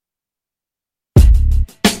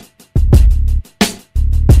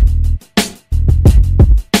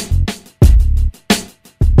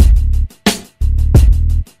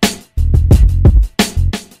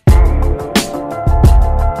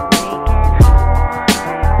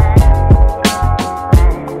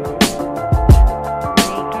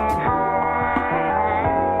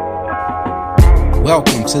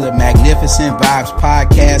Welcome to the Magnificent Vibes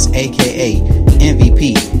Podcast, aka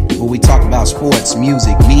MVP, where we talk about sports,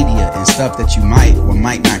 music, media, and stuff that you might or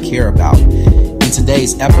might not care about. In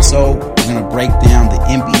today's episode, we're going to break down the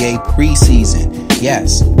NBA preseason.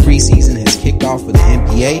 Yes, preseason has kicked off for the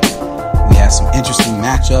NBA. We have some interesting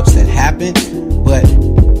matchups that happened, but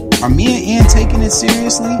are me and Ian taking it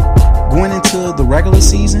seriously going into the regular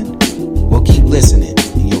season? Well, keep listening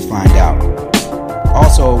and you'll find out.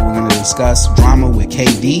 Also, we're going to discuss drama with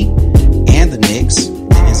KD and the Knicks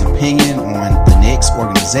and his opinion on the Knicks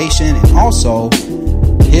organization, and also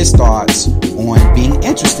his thoughts on being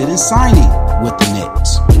interested in signing with the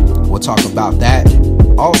Knicks. We'll talk about that.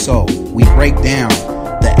 Also, we break down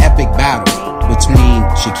the epic battle between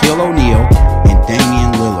Shaquille O'Neal and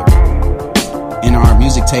Damian Lillard. In our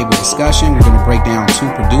music table discussion, we're going to break down two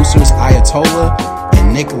producers, Ayatollah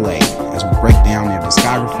and Nicolay, as we break down their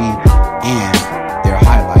discography and their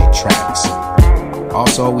highlight tracks.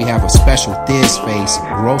 Also, we have a special Thiz Face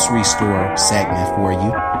grocery store segment for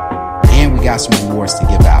you, and we got some awards to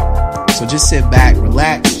give out. So just sit back,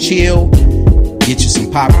 relax, chill, get you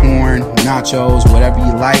some popcorn, nachos, whatever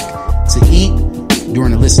you like to eat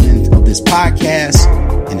during the listening of this podcast,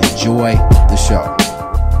 and enjoy the show.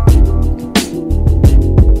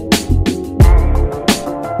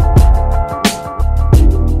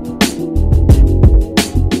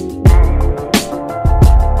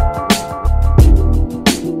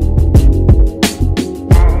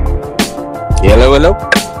 Hello.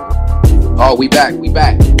 Oh, we back.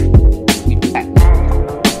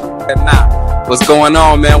 Nah, what's going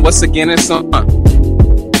on, man? What's again in son?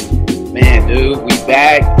 Man, dude, we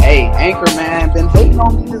back. Hey, Anchor, man, been hating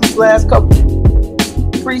on me this last couple.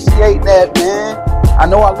 Appreciate that, man. I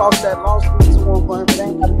know I lost that lawsuit to one, but it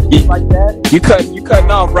ain't gotta do it like that. You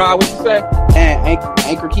cutting off, Rob? What you say? Man,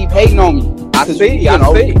 Anchor keep hating on me. I see. You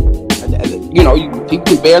know, people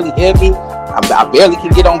can barely hear me. I barely can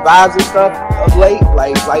get on vibes and stuff of late.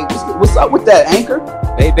 Like, what's up with that, Anchor?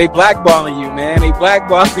 They blackballing you, man. They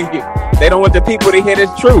blackballing you. They don't want the people to hear this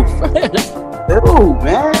truth. Dude,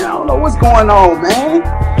 man, I don't know what's going on, man.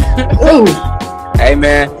 Dude. Hey,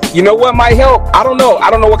 man, you know what might help? I don't know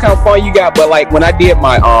what kind of phone you got, but like when I did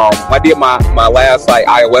my last like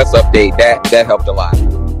iOS update, that helped a lot.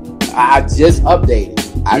 I just updated.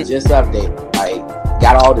 Like,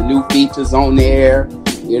 got all the new features on there.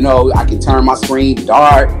 You know, I can turn my screen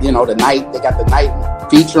dark. You know, they got the night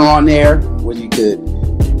feature on there where you could.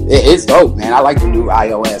 It's dope, man. I like the new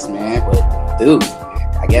iOS, man. But dude,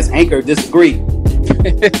 I guess Anchor disagreed.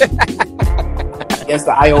 I guess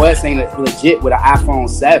the iOS ain't legit with an iPhone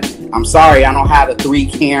 7. I'm sorry, I don't have the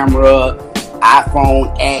 3-camera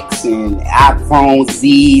iPhone X and iPhone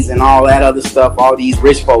Z's and all that other stuff all these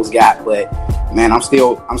rich folks got. But man, I'm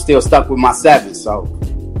still stuck with my 7. So.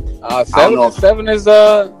 Seven is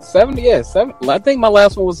 7. Yeah, 7. I think my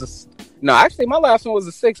last one was my last one was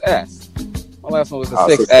a 6S. My last one was a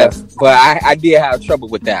 6S, but I did have trouble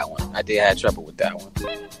with that one.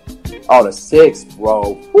 Oh, the 6,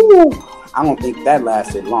 bro. Woo. I don't think that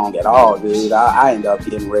lasted long at all, dude. I ended up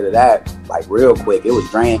getting rid of that like real quick. It was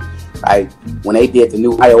draining. Like when they did the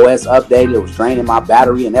new iOS update, it was draining my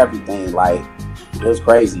battery and everything. Like. It was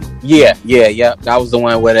crazy. Yeah. That was the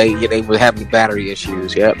one where they were having battery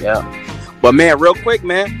issues. Yep. But man, real quick,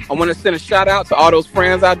 man, I want to send a shout out to all those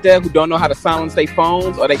friends out there who don't know how to silence their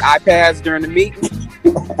phones or their iPads during the meeting.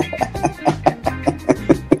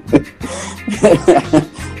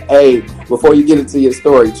 Hey, before you get into your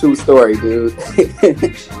story, true story, dude.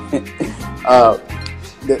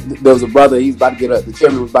 There was a brother. He's about to get up. The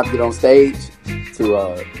chairman was about to get on stage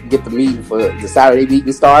to get the meeting for the Saturday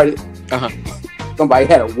meeting started. Somebody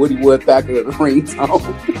had a Woody Woodpecker ringtone.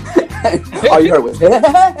 All you heard was,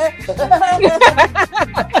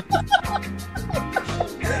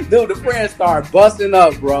 dude, the friends started busting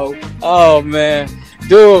up, bro. Oh, man.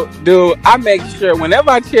 Dude, I make sure,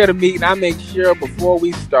 whenever I chair the meeting, I make sure before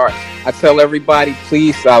we start, I tell everybody,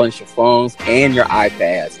 please silence your phones and your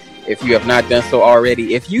iPads. If you have not done so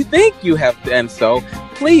already, if you think you have done so,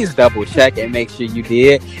 please double check and make sure you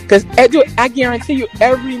did. Because I guarantee you,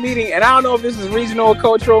 every meeting, and I don't know if this is regional or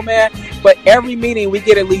cultural, man, but every meeting we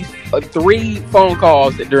get at least 3 phone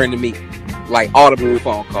calls during the meeting, like audible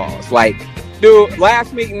phone calls. Like, dude,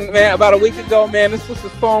 last meeting, man, about a week ago, man, this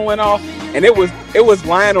sister's phone went off, and it was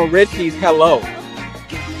Lionel Richie's "Hello."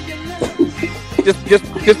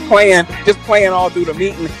 Just playing all through the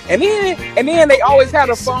meeting, and then they always had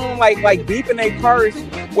a phone like beeping their purse,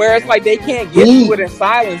 where it's like they can't get to it and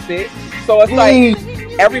silence it. So it's like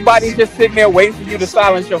everybody's just sitting there waiting for you to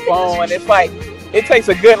silence your phone, and it's like it takes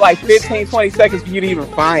a good like 15-20 seconds for you to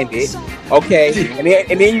even find it. Okay,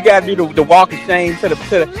 and then you gotta do the walk of shame to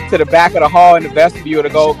the back of the hall in the vestibule to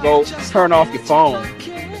go turn off your phone.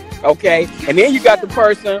 Okay, and then you got the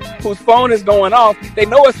person whose phone is going off. They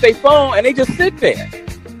know it's their phone, and they just sit there.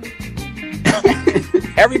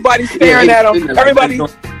 Everybody's staring at them.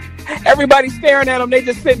 Everybody's staring at them. They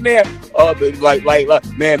just sitting there. Like,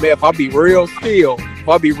 man. If I be real still,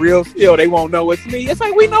 they won't know it's me. It's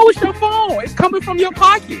like, we know it's your phone. It's coming from your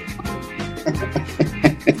pocket.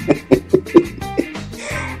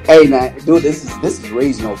 Hey man, dude, this is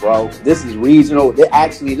regional, bro. This is regional.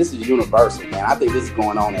 This is universal, man. I think this is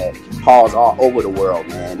going on at halls all over the world,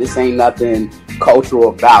 man. This ain't nothing cultural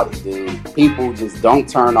about it, dude. People just don't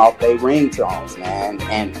turn off their ringtones, man.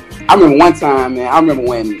 And I remember one time, man.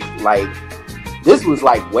 When this was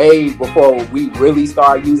like way before we really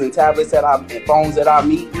started using tablets and phones at our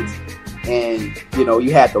meetings. And,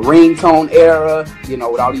 you had the ringtone era,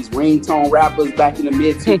 with all these ringtone rappers back in the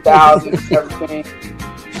mid-2000s and everything.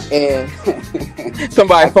 And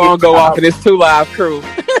somebody's phone go off and it's 2 Live Crew.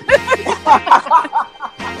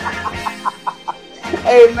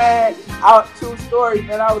 Hey, man, true story,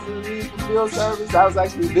 man. I was in the need for field service. I was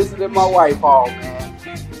actually visiting my wife home, man,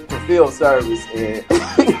 for field service. And,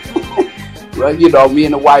 well, me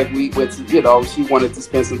and the wife, we went to, she wanted to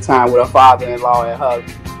spend some time with her father-in-law and her,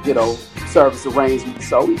 service arrangement.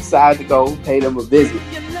 So we decided to go pay them a visit.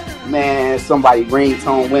 Man, somebody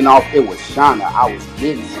ringtone went off. It was Shauna. I was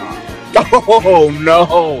getting some. Oh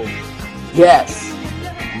no! Yes.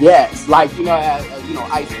 Like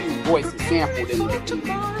Ice Cube's voice is sampled in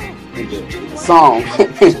the song,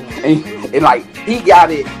 and like he got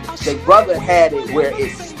it. The brother had it where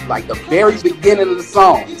it's like the very beginning of the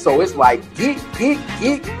song. So it's like get.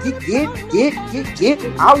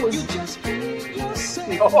 I was.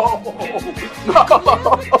 No. They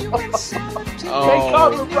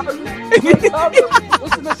cover, brother. They cover.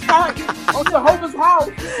 What's in the sky? On Jehovah's house.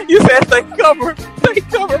 You said they cover. They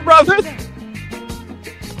cover, brother.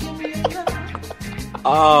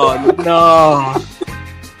 Oh no.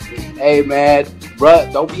 Hey man,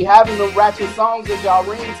 bruh, don't be having them ratchet songs as y'all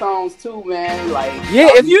ringtones too, man. Like, yeah,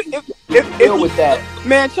 if you with that,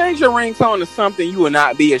 man, change your ringtone to something you will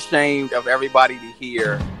not be ashamed of everybody to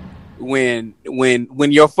hear. When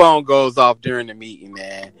your phone goes off during the meeting,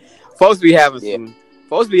 man, folks be having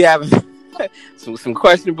some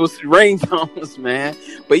questionable ringtones, man.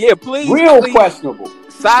 But yeah, please, questionable.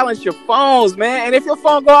 Silence your phones, man. And if your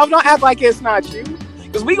phone go off, don't act like it's not you,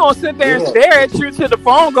 because we gonna sit there and stare at you till the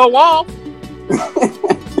phone go off.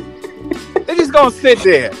 They just gonna sit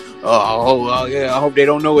there. Oh yeah, I hope they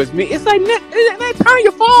don't know it's me. It's like, turn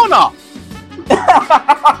your phone off.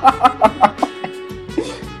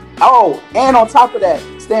 Oh, and on top of that,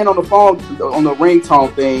 staying on the phone, on the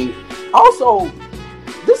ringtone thing, also,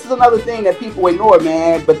 this is another thing that people ignore,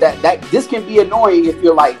 man, but that this can be annoying if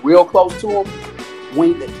you're like real close to them.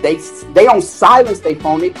 When they don't silence their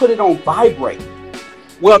phone, they put it on vibrate.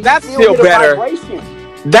 Well, that's still better.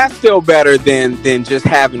 That's still better than just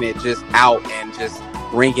having it just out and just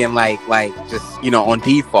ringing like just on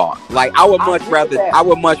default. Like I would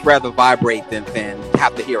much rather vibrate than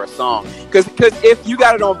have to hear a song. Because if you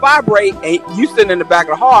got it on vibrate and you sitting in the back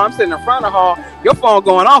of the hall, I'm sitting in front of the hall, your phone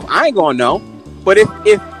going off, I ain't gonna know. But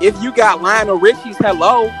if you got Lionel Richie's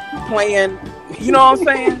 "Hello" playing, you know what I'm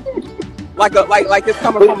saying? like it's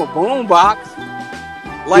coming from a boom box.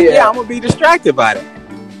 Yeah, I'm gonna be distracted by it.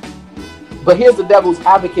 But here's the devil's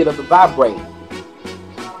advocate of the vibrate.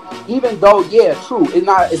 Even though, true, it's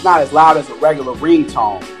not as loud as a regular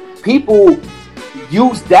ringtone. People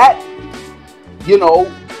use that,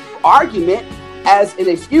 argument as an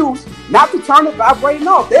excuse not to turn the vibrating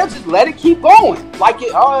off. They'll just let it keep going. Like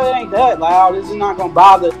it ain't that loud. This is not gonna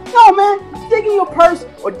bother. No, man, dig in your purse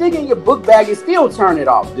or dig in your book bag and still turn it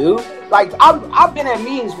off, dude. Like I've been at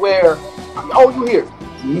meetings where, you hear,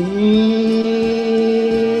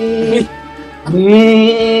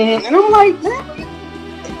 and I'm like, man.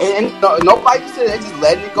 And nobody said they just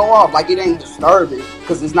letting it go off like it ain't disturbing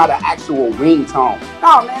because it's not an actual ringtone.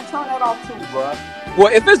 No, man, turn that off too, bro.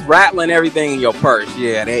 Well, if it's rattling everything in your purse,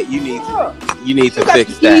 that you need to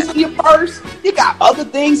fix that. You got keys in your purse. You got other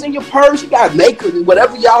things in your purse. You got makeup,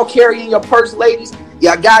 whatever y'all carry in your purse, ladies.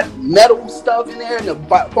 Y'all got metal stuff in there, and the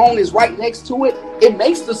phone is right next to it. It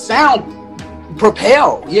makes the sound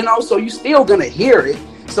propel, so you're still gonna hear it.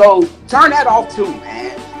 So turn that off too,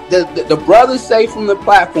 man. The brothers say from the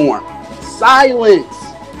platform, silence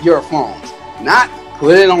your phones, not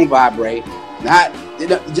put it on vibrate, not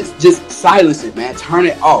just silence it, man. Turn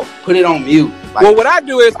it off, put it on mute. Well, what I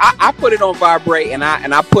do is I put it on vibrate and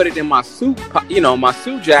I put it in my suit, my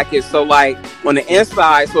suit jacket. So like on the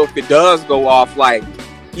inside, so if it does go off, like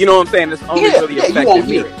You know what I'm saying? It's only really affected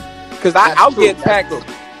me. Because I'll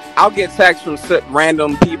get texts from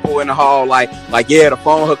random people in the hall like, yeah, the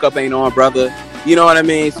phone hookup ain't on, brother. You know what I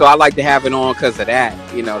mean? So I like to have it on because of that,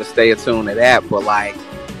 you know, to stay attuned to that. But like,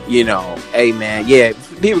 you know, hey man, yeah,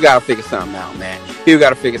 people gotta figure something out, man. People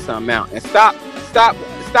gotta figure something out. And stop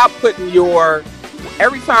putting your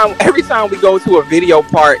every time we go to a video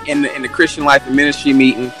part in the Christian Life and Ministry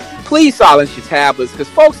meeting, please silence your tablets, because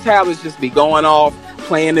folks' tablets just be going off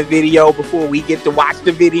playing the video before we get to watch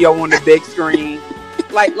the video on the big screen.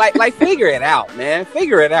 like figure it out, man.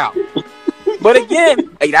 Figure it out. But again,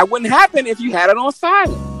 that wouldn't happen if you had it on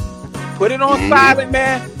silent. Put it on silent,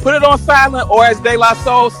 man. Put it on silent, or as De La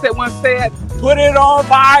Soul once said, put it on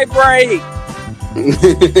vibrate.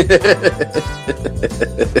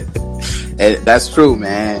 And that's true,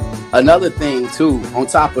 man. Another thing too, on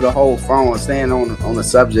top of the whole phone, staying on the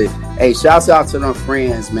subject, hey, shouts out to them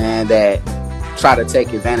friends, man, that try to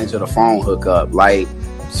take advantage of the phone hookup. Like,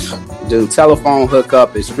 dude, telephone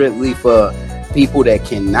hookup is strictly for people that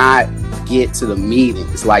cannot get to the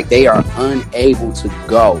meetings. Like, they are unable to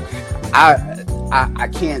go. I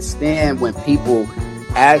can't stand when people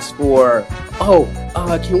ask for,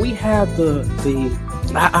 can we have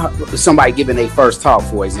somebody giving their first talk,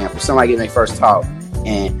 for example. Somebody giving their first talk,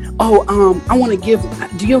 and I want to give.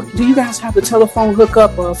 Do you guys have the telephone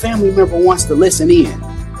hookup? A family member wants to listen in.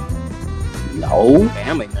 No,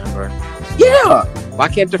 family member. Yeah. Why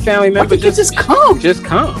can't the family member just come? Just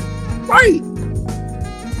come. Right.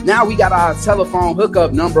 Now we got our telephone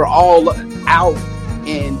hookup number all out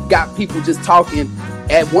and got people just talking.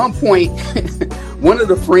 At one point, one of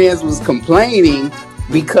the friends was complaining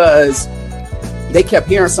because they kept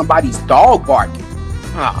hearing somebody's dog barking.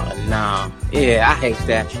 Oh, no. Yeah, I hate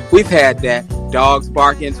that. We've had that. Dogs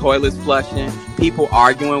barking, toilets flushing, people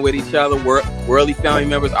arguing with each other, worldly family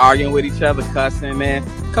members arguing with each other, cussing, man.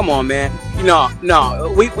 Come on, man.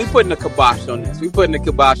 No, we putting a kibosh on this.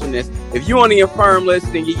 If you're on the infirm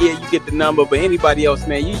list, then you get the number. But anybody else,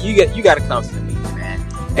 man, you got to come to me, man.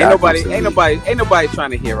 Ain't nobody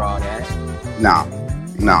trying to hear all that. No.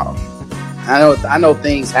 I know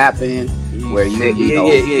things happen where you know.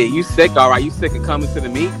 Yeah. You sick, all right? You sick of coming to the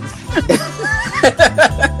meetings?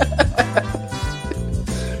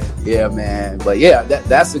 Yeah, man. But yeah,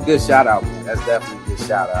 that's a good shout out, man. That's definitely a good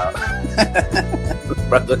shout out.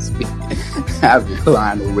 Brothers be having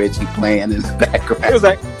Lionel Richie playing in the background. It was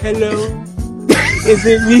like, hello, is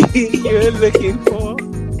it me you're looking for?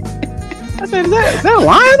 I said, is that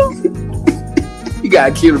Lionel? You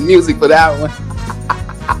gotta cue the music for that one.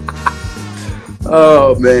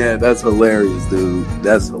 Oh man, that's hilarious, dude.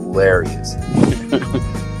 That's hilarious.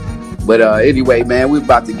 But anyway, man, we're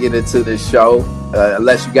about to get into this show.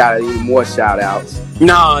 Unless you got any more shout outs.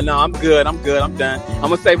 No, I'm good. I'm done. I'm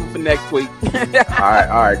gonna save them for next week. All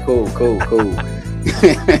right, cool.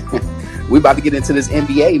 We're about to get into this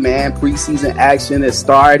NBA, man. Preseason action has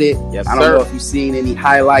started. Yes, I don't know if you've seen any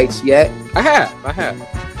highlights yet. I have.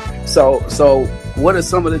 So what are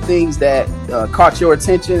some of the things that caught your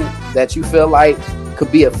attention that you feel like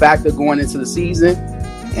could be a factor going into the season?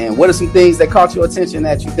 And what are some things that caught your attention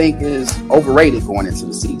that you think is overrated going into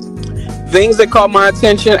the season? Things that caught my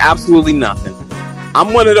attention, absolutely nothing.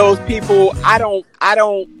 I'm one of those people. I'm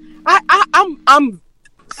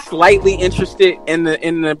slightly interested in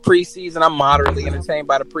the preseason. I'm moderately entertained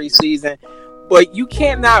by the preseason, but you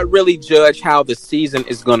cannot really judge how the season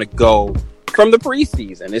is going to go from the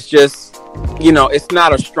preseason. It's just, it's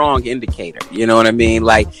not a strong indicator. You know what I mean?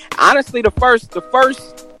 Like, honestly, the first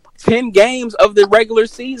 10 games of the regular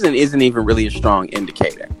season isn't even really a strong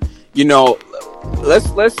indicator.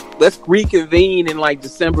 Let's reconvene in like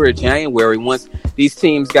December or January once these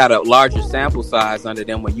teams got a larger sample size under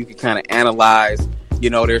them, where you can kind of analyze,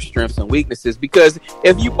 their strengths and weaknesses. Because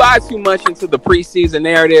if you buy too much into the preseason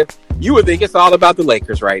narrative, you would think it's all about the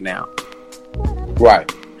Lakers right now.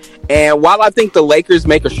 Right. And while I think the Lakers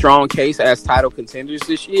make a strong case as title contenders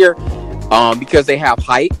this year, because they have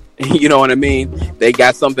height, you know what I mean? They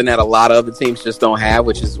got something that a lot of other teams just don't have,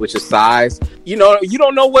 which is size. You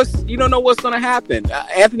don't know what's going to happen.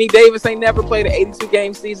 Anthony Davis ain't never played an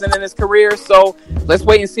 82-game season in his career, so let's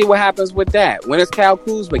wait and see what happens with that. When is Kyle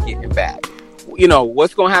Kuzma getting back?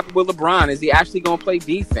 What's going to happen with LeBron? Is he actually going to play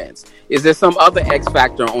defense? Is there some other X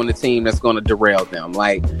factor on the team that's going to derail them?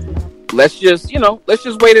 Like, let's just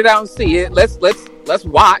wait it out and see it. Let's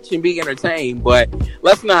watch and be entertained, but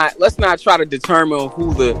let's not try to determine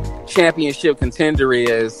who the championship contender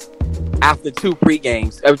is after two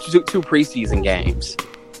preseason games.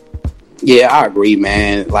 Yeah, I agree,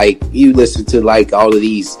 man. Like, you listen to like all of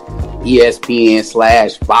these ESPN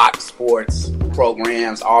 / Fox Sports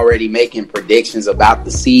programs already making predictions about the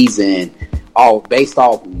season, all based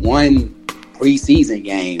off one preseason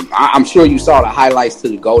game. I'm sure you saw the highlights to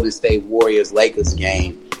the Golden State Warriors Lakers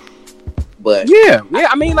game, but yeah.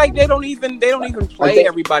 I mean, like they don't even play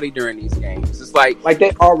everybody during these games. It's like they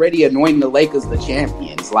already anointing the Lakers the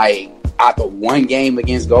champions. Like after one game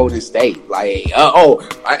against Golden State, like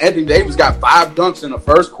Anthony Davis got 5 dunks in the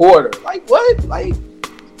first quarter. Like what? Like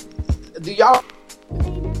do y'all?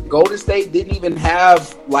 Golden State didn't even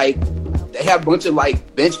have they have a bunch of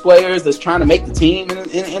bench players that's trying to make the team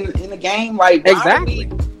in the game. Like exactly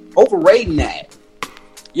overrating that.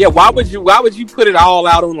 Yeah, why would you put it all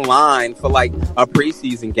out on the line for like a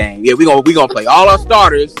preseason game? Yeah, we gonna play all our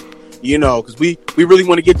starters, because we really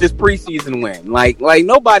want to get this preseason win. Like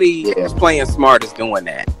nobody is playing smart is doing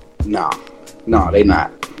that. No, they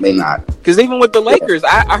not. Because even with the Lakers,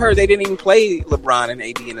 I heard they didn't even play LeBron and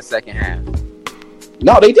AD in the second half.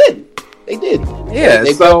 No, they didn't. They did. Yeah,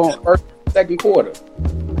 they so first, second quarter.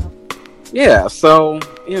 Yeah, so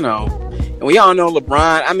and we all know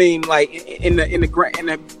LeBron. I mean, like in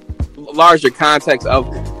the larger context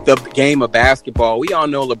of the game of basketball, we all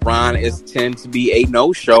know LeBron tends to be a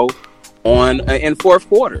no-show in fourth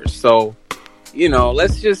quarters. So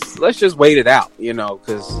let's just wait it out,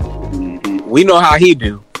 because we know how he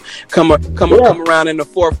do. Come around in the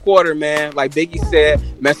fourth quarter, man. Like Biggie said,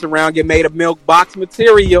 mess around, get made of milk box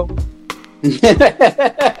material. He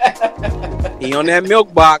on that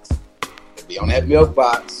milk box. Be on that milk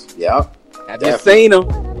box. Yep. I just seen him.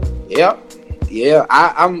 Yep. Yeah.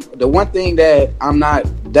 I'm the one thing that I'm not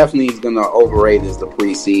definitely gonna overrate is the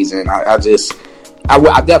preseason. I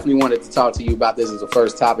definitely wanted to talk to you about this as a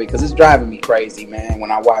first topic because it's driving me crazy, man.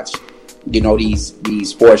 When I watch these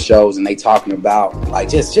sports shows and they talking about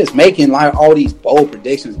just making all these bold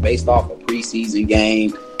predictions based off a preseason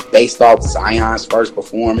game, based off Zion's first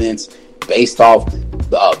performance, based off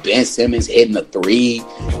Ben Simmons hitting a 3,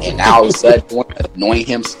 and now all of a sudden anointing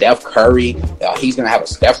him Steph Curry. He's gonna have a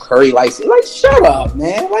Steph Curry like shut up,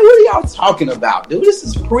 man. What are y'all talking about, dude? This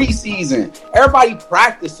is preseason. Everybody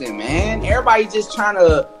practicing, man. Everybody just trying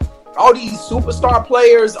to. All these superstar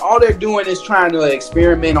players, all they're doing is trying to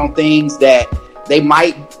experiment on things that they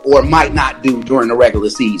might or might not do during the regular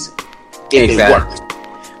season. If it works.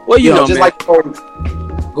 Well, just man.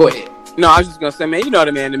 Go ahead. No, I was just going to say, man,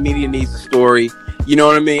 the media needs a story. You know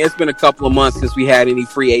what I mean? It's been a couple of months since we had any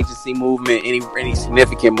free agency movement, any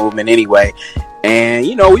significant movement anyway. And,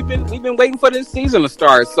 we've been waiting for this season to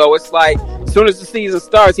start. So it's like, as soon as the season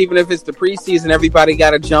starts, even if it's the preseason, everybody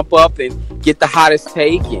got to jump up and get the hottest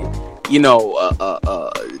take and,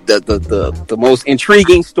 the most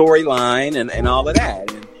intriguing storyline and all of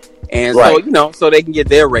that. And right. So, so they can get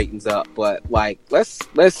their ratings up. But let's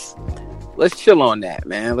chill on that,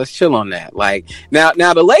 man. Let's chill on that. Now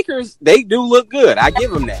the Lakers, they do look good. I give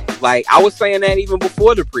them that. I was saying that even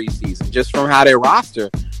before the preseason, just from how their roster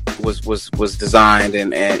was designed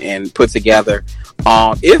and put together.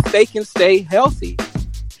 If they can stay healthy,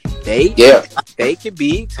 they could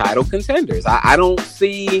be title contenders. I don't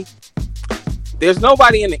see. There's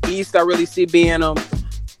nobody in the East I really see beating them.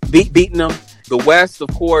 The West, of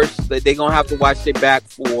course, they're gonna have to watch their back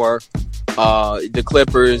for the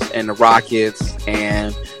Clippers and the Rockets,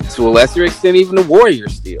 and to a lesser extent, even the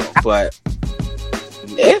Warriors still. But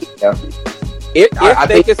if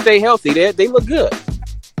they can stay healthy, they look good.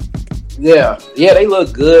 Yeah, they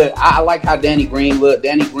look good. I like how Danny Green looked.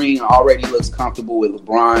 Danny Green already looks comfortable with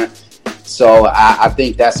LeBron, so I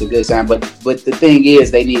think that's a good sign. But the thing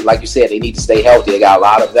is, they need, like you said, they need to stay healthy. They got a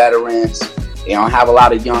lot of veterans. They don't have a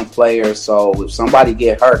lot of young players, so if somebody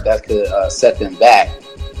get hurt, that could set them back.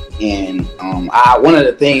 And one of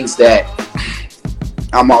the things that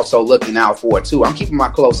I'm also looking out for too, I'm keeping my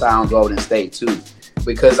close eye on Golden State too,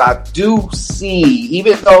 because I do see,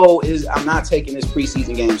 even though I'm not taking this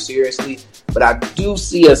preseason game seriously, but I do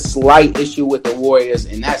see a slight issue with the Warriors,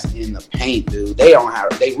 and that's in the paint, dude. They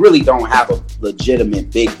really don't have a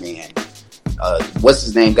legitimate big man. What's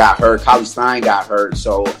his name got hurt? Cauley Stein got hurt,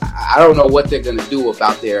 so I don't know what they're gonna do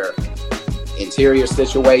about their interior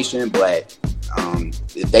situation, but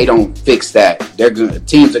if they don't fix that,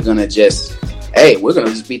 teams are gonna just, hey, we're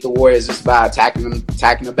gonna just beat the Warriors just by attacking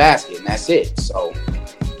the basket, and that's it. So,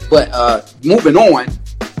 but moving on,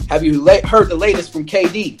 have you heard the latest from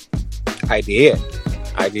KD? I did.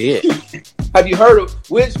 Have you heard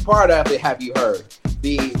which part of it have you heard?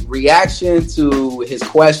 The reaction to his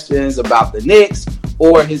questions about the Knicks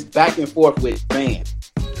or his back and forth with fans?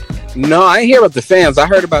 No, I didn't hear about the fans. I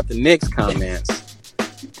heard about the Knicks comments.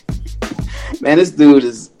 Man, this dude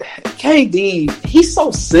is KD. He's so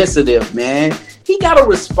sensitive, man. he got to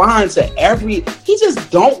respond to every. He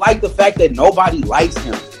just don't like the fact that nobody likes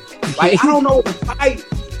him. Like, I don't know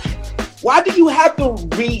why do you have to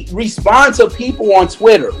respond to people on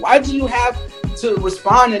Twitter? Why do you have to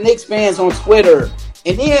respond to Knicks fans on Twitter?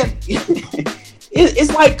 And then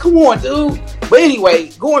it's like, come on, dude. But anyway,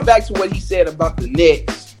 going back to what he said about the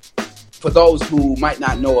Knicks, for those who might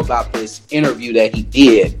not know about this interview that he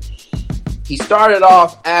did, he started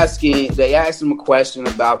off they asked him a question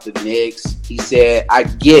about the Knicks. He said, I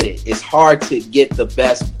get it. It's hard to get the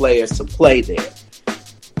best players to play there.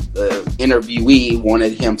 The interviewee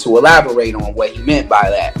wanted him to elaborate on what he meant by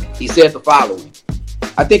that. He said the following: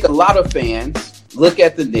 I think a lot of fans look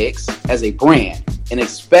at the Knicks as a brand and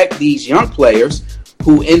expect these young players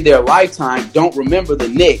who in their lifetime don't remember the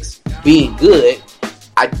Knicks being good.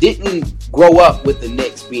 I didn't grow up with the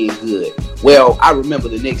Knicks being good. Well, I remember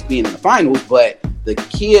the Knicks being in the finals, but the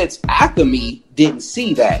kids after me didn't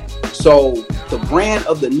see that. So the brand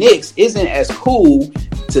of the Knicks isn't as cool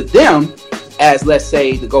to them as, let's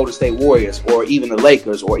say, the Golden State Warriors or even the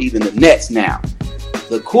Lakers or even the Nets now.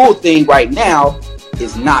 The cool thing right now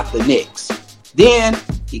is not the Knicks. Then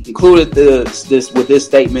he concluded this with this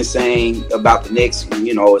statement saying about the Knicks,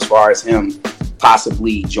 as far as him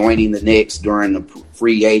possibly joining the Knicks during the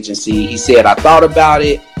free agency. He said, I thought about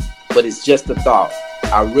it, but it's just a thought.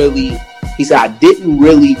 He said, I didn't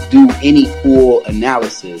really do any full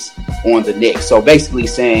analysis on the Knicks. So basically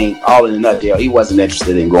saying, all in a nutshell, he wasn't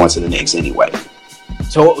interested in going to the Knicks anyway.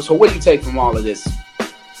 So what do you take from all of this?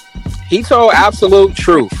 He told absolute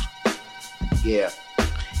truth. Yeah.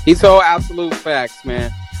 He told absolute facts,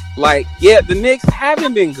 man. Like, yeah, the Knicks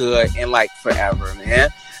haven't been good in like forever, man.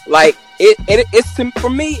 Like, it's for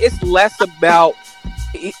me, it's less about.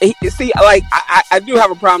 See, like, I do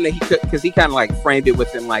have a problem that he could, because he kind of like framed it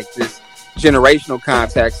within like this generational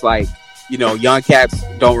context, like, young cats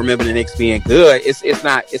don't remember the Knicks being good. It's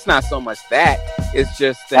not so much that. It's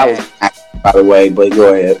just that was, by the way, but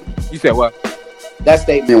go ahead. You said what? That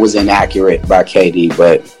statement was inaccurate by KD,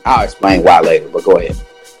 but I'll explain why later, but go ahead.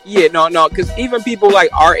 Yeah, no, because even people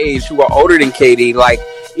like our age who are older than KD, like,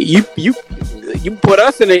 you put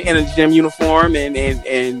us in a gym uniform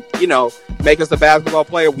and make us a basketball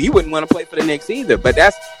player, we wouldn't want to play for the Knicks either. But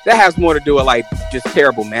that has more to do with like just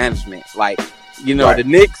terrible management. Like, right.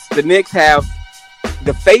 The Knicks have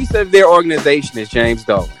the face of their organization is James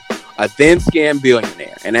Dolan, a thin-skinned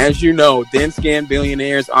billionaire. And as you know, thin-skinned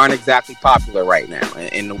billionaires aren't exactly popular right now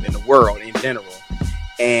in the world in general.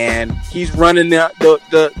 And he's running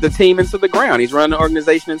the team into the ground. He's running the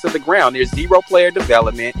organization into the ground. There's zero player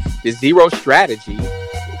development. There's zero strategy.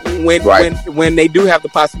 When they do have the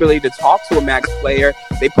possibility to talk to a max player,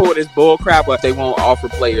 they pull this bull crap up. They won't offer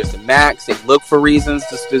players the max. They look for reasons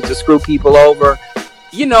to screw people over.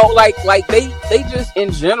 Like they just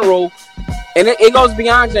in general, and it goes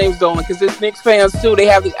beyond James Dolan, because there's Knicks fans too. They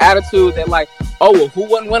have this attitude that like, oh, well, who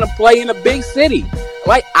wouldn't want to play in a big city?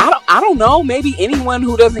 Like, I don't know. Maybe anyone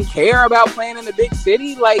who doesn't care about playing in a big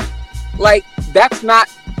city, like that's not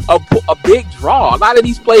a big draw. A lot of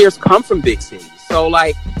these players come from big cities, so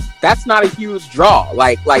like that's not a huge draw.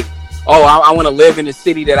 Like oh, I want to live in a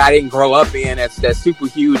city that I didn't grow up in. That's super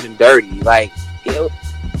huge and dirty. Like,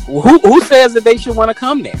 who says that they should want to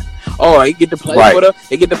come there? Oh, they get to play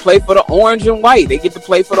for the orange and white. They get to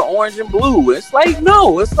play for the orange and blue. It's like,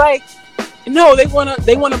 no. It's like, no. They want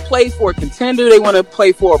to play for a contender. They want to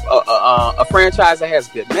play for a franchise that has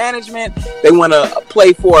good management. They want to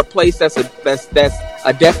play for a place that's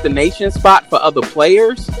a destination spot for other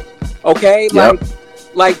players. Okay, yep.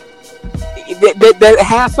 like that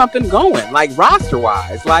has something going, like roster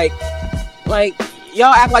wise. Like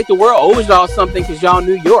y'all act like the world owes y'all something because y'all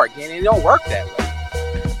New York, and it don't work that way.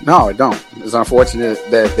 No, it don't. It's unfortunate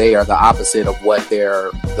that they are the opposite of what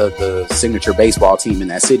the signature baseball team in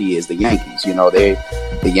that city is, the Yankees.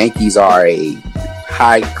 The Yankees are a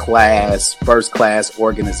high-class, first-class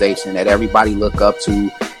organization that everybody look up to.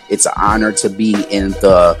 It's an honor to be in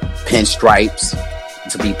the pinstripes,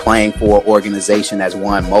 to be playing for an organization that's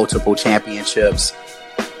won multiple championships.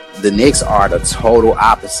 The Knicks are the total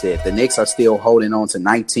opposite. The Knicks are still holding on to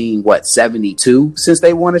 72 since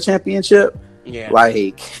they won a championship. Yeah,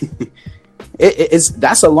 like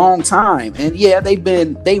that's a long time. And yeah,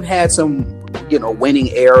 they've had some winning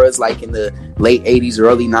eras, like in the late 80s,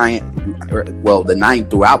 early 90s, throughout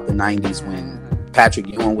the 90s when Patrick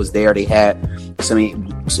Ewing was there. They had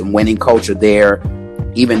some winning culture there.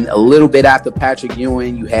 Even a little bit after Patrick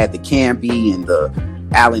Ewing, you had the Canby and the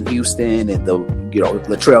Allen Houston and the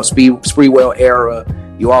Latrell Sprewell era.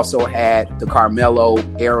 You also had the Carmelo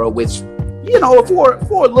era, which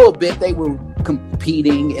for a little bit they were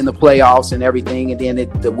competing in the playoffs and everything, and then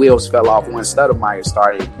the wheels fell off when Stoudemire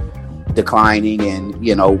started declining, and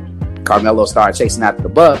you know, Carmelo started chasing after the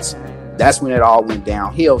Bucks. That's when it all went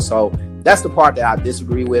downhill. So that's the part that I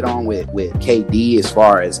disagree with KD, as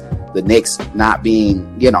far as the Knicks not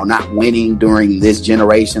being, you know, not winning during this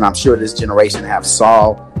generation. I'm sure this generation have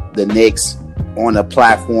saw the Knicks on a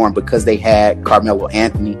platform because they had Carmelo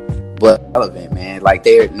Anthony, but relevant, man. Like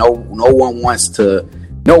no one wants to.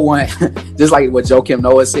 No one, just like what Joakim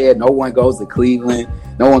Noah said, no one goes to Cleveland.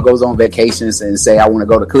 No one goes on vacations and say, I want to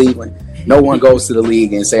go to Cleveland. No one goes to the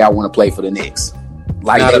league and say, I want to play for the Knicks.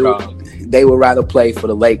 Like they would rather play for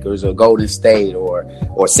the Lakers or Golden State or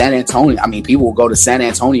San Antonio. I mean, people will go to San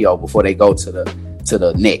Antonio before they go to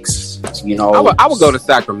the Knicks. You know, I would go to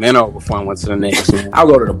Sacramento before I went to the Knicks. I'll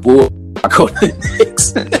go to the Bulls. I go to the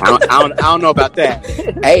Knicks. I don't know about that.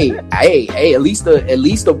 Hey! At least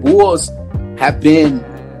the Bulls have been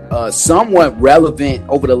somewhat relevant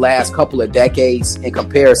over the last couple of decades in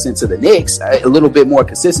comparison to the Knicks. A little bit more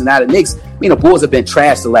consistent. Now the Knicks, I mean, the Bulls have been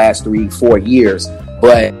trashed the last 3-4 years,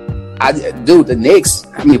 but the Knicks,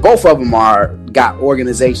 I mean, both of them got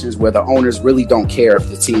organizations where the owners really don't care if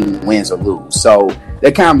the team wins or lose. So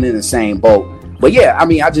they're kind of in the same boat. But yeah, I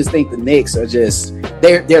mean, I just think the Knicks are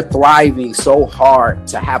they're thriving so hard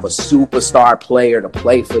to have a superstar player to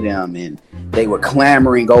play for them, and they were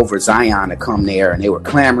clamoring over Zion to come there, and they were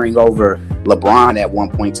clamoring over LeBron at one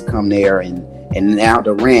point to come there, and now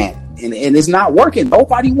Durant, and it's not working.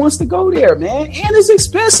 Nobody wants to go there, man, and it's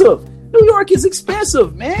expensive. New York is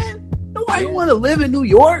expensive, man. Nobody want to live in New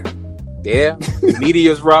York. Yeah, the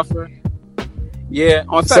media's rougher. Yeah,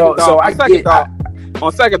 on second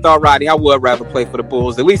thought, Rodney, I would rather play for the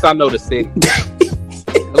Bulls. At least I know the city.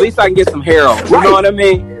 At least I can get some heroes. You know what I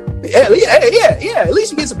mean? Yeah. At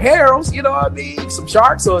least you get some heroes. You know what I mean? Some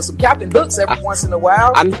Sharks or some Captain Hooks every once in a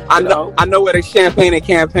while. I know where the champagne and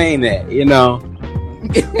campaign at. You know.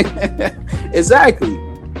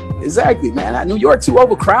 Exactly, man. New York too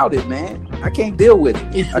overcrowded, man. I can't deal with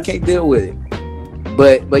it.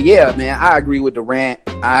 But yeah, man, I agree with Durant.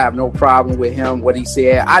 I have no problem with him, what he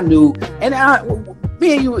said. I knew, and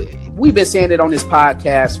me and you, we've been saying it on this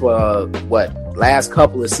podcast for last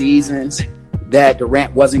couple of seasons that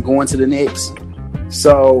Durant wasn't going to the Knicks.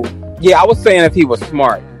 So yeah, I was saying if he was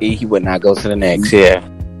smart, he would not go to the Knicks. Yeah,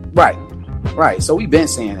 right. So we've been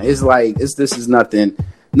saying it. It's like this is nothing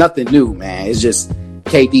new, man. It's just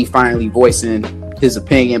KD finally voicing his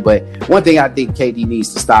opinion. But one thing I think KD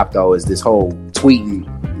needs to stop though is this whole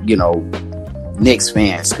tweeting, you know, Knicks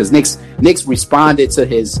fans, because Knicks responded to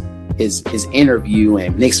his interview,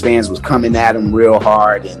 and Knicks fans was coming at him real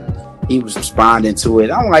hard, and he was responding to it.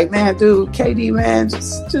 I'm like, man, dude, KD, man,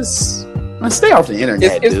 just stay off the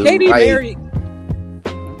internet. Is KD married?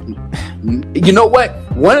 You know what?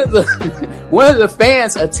 One of the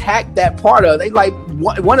fans attacked that part of it. They like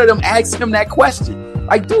one of them asked him that question.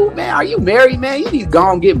 Like, dude, man, are you married, man? You need to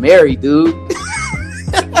go and get married, dude.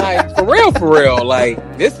 Like, for real.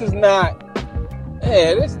 Like, this is not.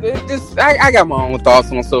 Yeah, this. I got my own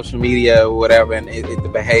thoughts on social media or whatever, and the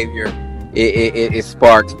behavior it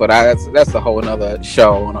sparks. But that's a whole nother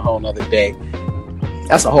show on a whole nother day.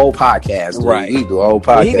 That's a whole podcast, dude. Right? You do a whole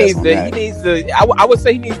podcast. He needs to. I would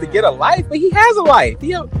say he needs to get a life, but he has a life.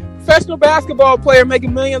 He's a professional basketball player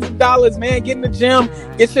making millions of dollars, man. Get in the gym,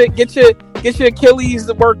 get your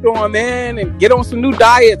Achilles worked on, man, and get on some new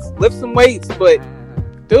diets, lift some weights. But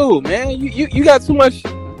dude, man, you got too much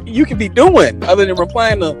you could be doing other than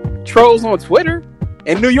replying to trolls on Twitter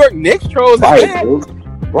and New York Knicks trolls. Right.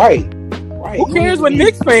 Who cares what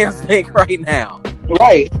Knicks fans think right now?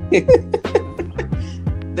 Right.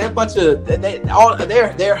 They're a bunch of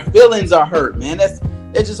their feelings are hurt, man.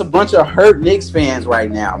 They're just a bunch of hurt Knicks fans right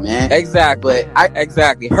now, man. Exactly.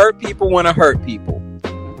 Exactly. Hurt people want to hurt people.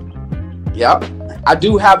 Yep. I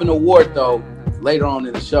do have an award though later on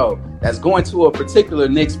in the show that's going to a particular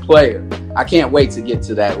Knicks player. I can't wait to get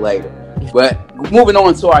to that later. But moving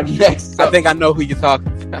on to our next. I think I know who you're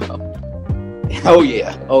talking about. Oh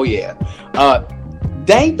yeah.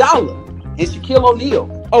 Dame Dollar and Shaquille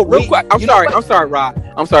O'Neal. Oh, real quick. I'm sorry,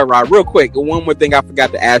 Rod. Real quick. One more thing I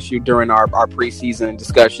forgot to ask you during our preseason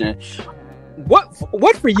discussion.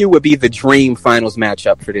 What for you would be the dream finals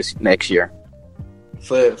matchup for this next year?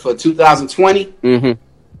 For 2020? Mm-hmm.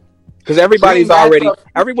 Because everyone's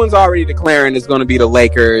already declaring it's going to be the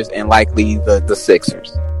Lakers and likely the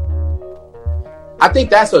Sixers. I think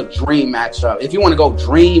that's a dream matchup. If you want to go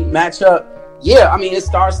dream matchup, yeah, I mean, it's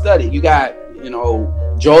star-studded. You got,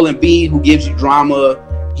 Joel Embiid, who gives you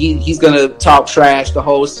drama. He's going to talk trash the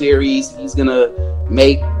whole series. He's going to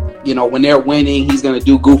make you know, when they're winning, he's going to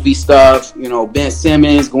do goofy stuff. You know, Ben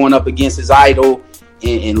Simmons going up against his idol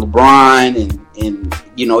and LeBron. And,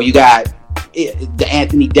 you know, you got the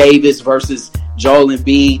Anthony Davis versus Joel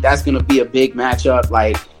Embiid. That's going to be a big matchup.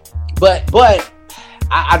 Like, but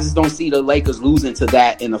I just don't see the Lakers losing to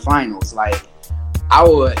that in the finals. Like, I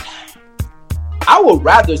would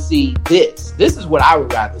rather see this. This is what I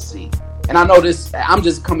would rather see. And I know this, I'm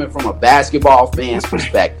just coming from a basketball fan's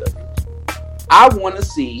perspective. I want to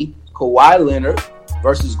see Kawhi Leonard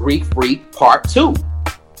versus Greek Freak Part 2.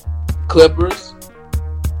 Clippers,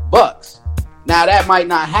 Bucks. Now, that might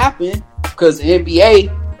not happen because the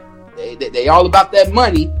NBA, they all about that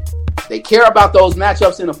money. They care about those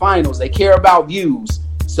matchups in the finals. They care about views.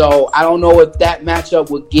 So I don't know if that matchup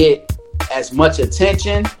would get as much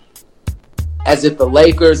attention as if the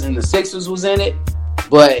Lakers and the Sixers was in it.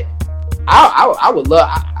 But I would love.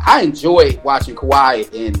 I enjoyed watching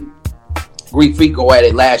Kawhi and Greek Freak go at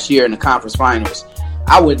it last year in the conference finals.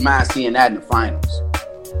 I wouldn't mind seeing that in the finals.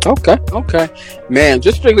 Okay. Man,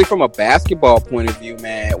 just strictly from a basketball point of view,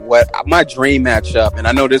 man, what my dream matchup, and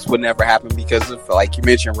I know this would never happen because of, like you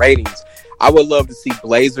mentioned, ratings. I would love to see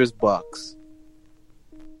Blazers Bucks.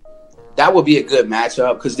 That would be a good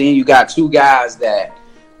matchup because then you got two guys that,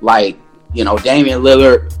 like, you know, Damian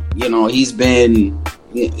Lillard, you know, he's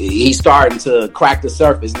starting to crack the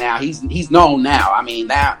surface now. He's known now. I mean,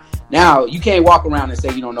 now you can't walk around and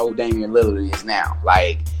say you don't know who Damian Lillard is now.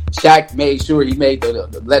 Like, Shaq made sure he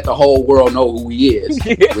let the whole world know who he is,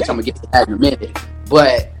 which I'm gonna get to that in a minute.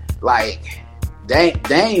 But like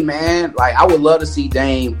Dame, man, like I would love to see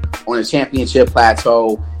Dame on a championship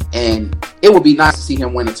plateau, and it would be nice to see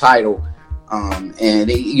him win a title.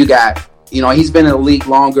 And you got, you know, he's been in the league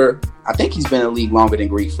longer. I think he's been in the league longer than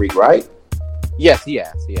Greek Freak, right? Yes, he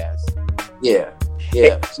has. Yeah.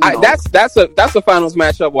 That's a finals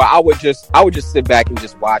matchup where I would just sit back and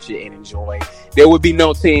just watch it and enjoy. There would be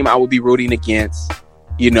no team I would be rooting against.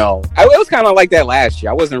 You know, it was kind of like that last year.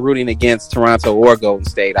 I wasn't rooting against Toronto or Golden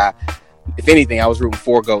State. If anything, I was rooting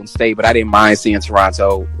for Golden State, but I didn't mind seeing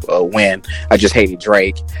Toronto win. I just hated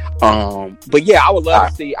Drake. But yeah, I would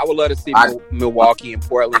love to see Milwaukee and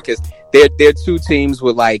Portland because they're two teams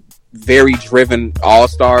with like very driven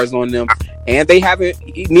all-stars on them, and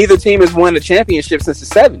neither team has won a championship since the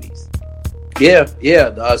 70s. Yeah.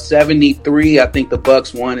 73, I think the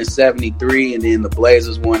Bucks won in 73, and then the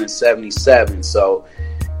Blazers won in 77. So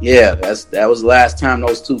yeah, that was the last time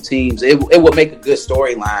those two teams. It would make a good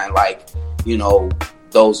storyline, like, you know,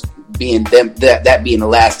 those being them, that being the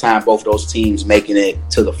last time both those teams making it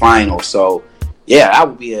to the finals. So yeah, that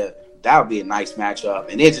would be a nice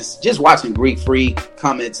matchup. And it's just watching Greek Freak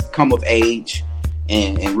come of age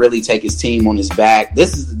and really take his team on his back.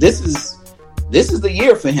 This is the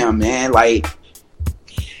year for him, man. Like,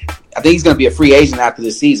 I think he's going to be a free agent after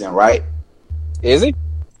this season, right? Is he?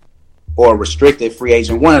 Or a restricted free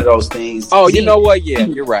agent, one of those things. Oh, you know what? Yeah,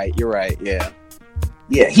 you're right. Yeah.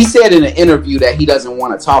 Yeah, he said in an interview that he doesn't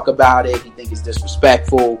want to talk about it. He thinks it's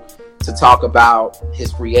disrespectful to talk about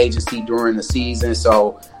his free agency during the season.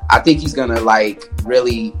 So I think he's going to, like,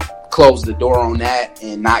 really close the door on that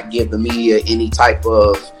and not give the media any type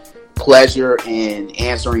of pleasure in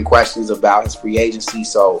answering questions about his free agency.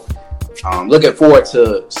 So looking forward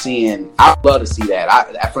to seeing. I'd love to see that.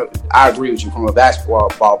 I agree with you from a basketball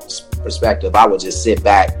perspective. I would just sit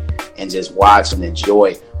back and just watch and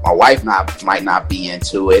enjoy. My wife might not be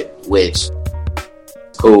into it, which is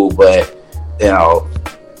cool, but you know,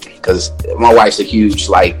 because my wife's a huge,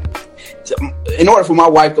 like, in order for my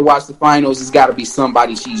wife to watch the finals, it's got to be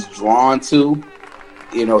somebody she's drawn to.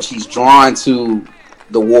 You know, she's drawn to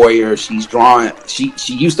the Warriors. She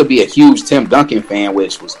used to be a huge Tim Duncan fan,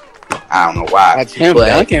 which was, I don't know why. A Tim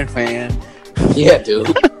Duncan fan? Yeah, dude.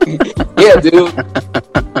 Yeah, dude.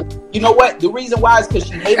 You know what? The reason why is because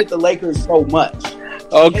she hated the Lakers so much.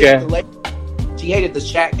 She hated the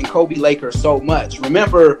Shaq and Kobe Lakers so much.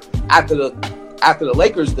 Remember, after the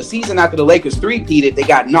Lakers, the season after the Lakers three-peated, they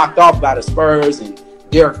got knocked off by the Spurs, and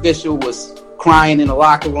Derek Fisher was crying in the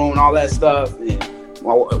locker room and all that stuff. And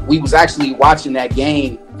we was actually watching that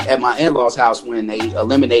game at my in-laws' house when they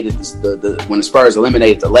eliminated when the Spurs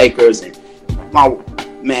eliminated the Lakers, and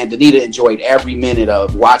Danita enjoyed every minute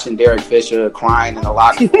of watching Derek Fisher crying in the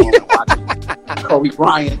locker room and watching Kobe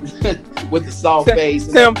Bryant with the soft face.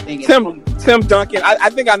 Tim Duncan. I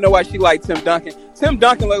think I know why she liked Tim Duncan. Tim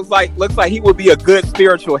Duncan looks like he would be a good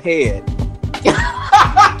spiritual head.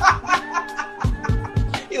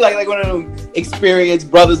 He like one of them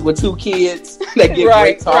experienced brothers with two kids that get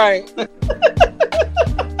great talk. Right.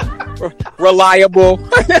 Reliable,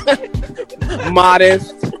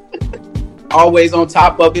 modest. always on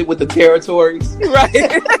top of it with the territories. Right.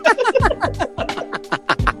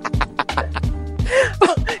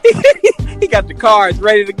 He got the cards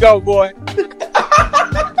ready to go, boy.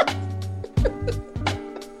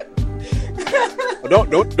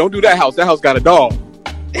 Don't do that house. That house got a dog.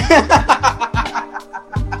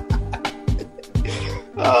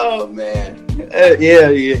 Oh man, yeah.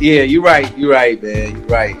 You're right, man. You're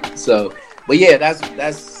right. So, but yeah, that's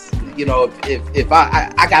if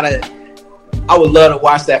I would love to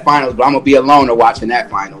watch that finals, but I'm gonna be alone to watching that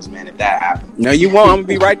finals, man. If that happens, no, you won't. I'm gonna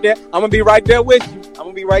be right there. I'm gonna be right there with you. I'm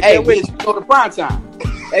gonna be right there with you. Go to prime time.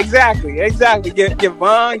 Exactly. Get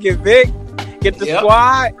Vaughn, get Vic, get the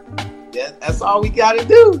squad. Yeah, that's all we gotta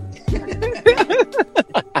do.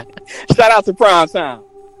 Shout out to prime time.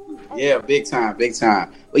 Yeah, big time.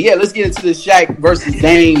 But yeah, let's get into the Shaq versus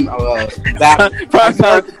Dame battle. Prime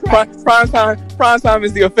time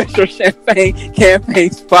is the official champagne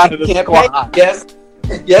campaign spot of the squad. Yes,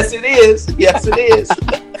 it is.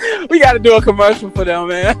 We got to do a commercial for them,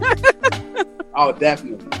 man. Oh,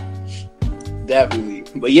 definitely.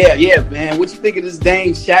 But yeah, man. What you think of this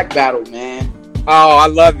Dame Shaq battle, man? Oh, I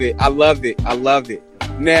love it.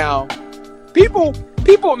 Now, people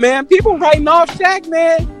writing off Shaq,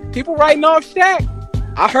 man. People writing off Shaq.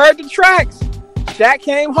 I heard the tracks. Shaq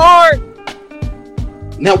came hard.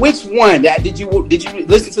 Now, which one? Did you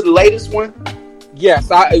listen to the latest one? Yes,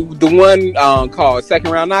 the one called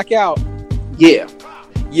Second Round Knockout. Yeah.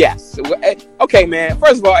 Yes. Okay, man.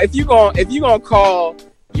 First of all, if you gonna call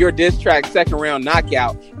your diss track Second Round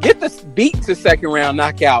Knockout, get the beat to Second Round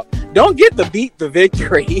Knockout. Don't get the beat the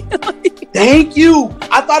victory. Thank you.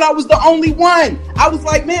 I thought I was the only one. I was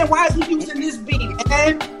like, man, why is he using this beat,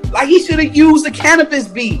 man? Like, he should have used the Cannabis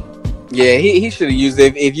beat. Yeah, he should have used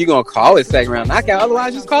it if you're going to call it Second Round Knockout.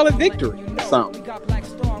 Otherwise, just call it Victory or something.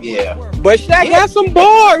 Yeah. But Shaq has some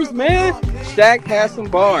bars, man. Shaq has some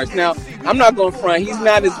bars. Now, I'm not going to front. He's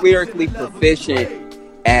not as lyrically proficient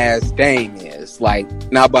as Dame is. Like,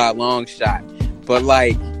 not by a long shot. But,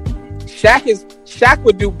 like, Shaq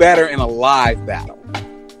would do better in a live battle.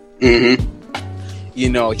 Mm-hmm. You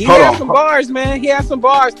know, he has some bars, man. He has some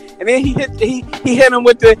bars, and then he hit him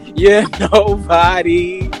with the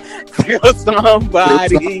nobody feel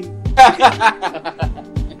somebody.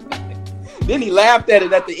 Then he laughed at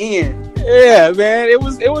it at the end. Yeah, man. It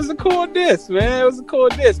was a cool diss, man. It was a cool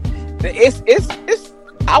diss. It's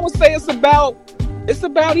I would say it's about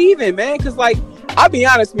even, man. Because, like, I'll be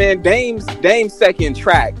honest, man. Dame's second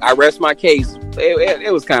track, I Rest My Case.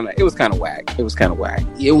 It was kind of whack. It was kind of whack.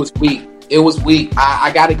 It was weak. I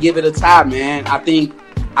got to give it a tie, man. I think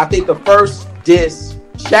the first diss,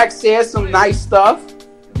 Shaq said some nice stuff,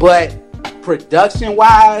 but production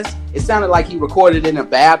wise, it sounded like he recorded in a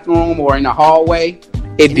bathroom or in a hallway.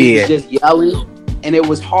 It did. He was just yelling, and it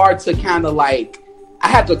was hard to kind of like. I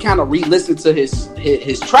had to kind of re-listen to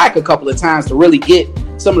his track a couple of times to really get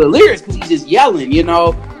some of the lyrics because he's just yelling, you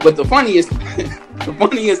know. But the funniest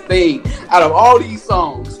thing out of all these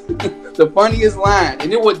songs, the funniest line,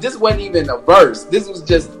 and this wasn't even a verse. This was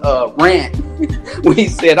just a rant when he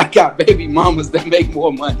said, "I got baby mamas that make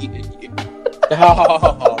more money than you."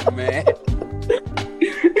 Oh man!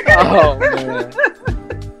 Oh man!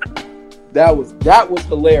 That was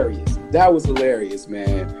hilarious. That was hilarious,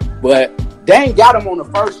 man. But Dame got him on the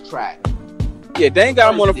first track. Yeah, Dame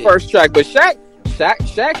got him on the first track. But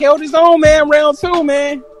Shaq held his own, man. Round two,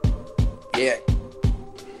 man. Yeah.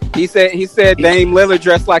 He said Dame Lillard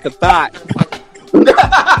dressed like a thought.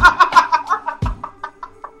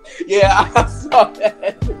 Yeah, I saw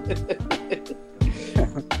that.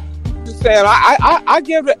 Just saying, I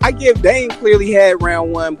give Dame clearly had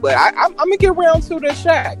round one, but I'm gonna give round two to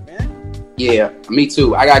Shaq, man. Yeah, me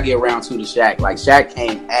too. I gotta get round two to Shaq. Like, Shaq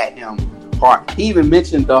came at him hard. He even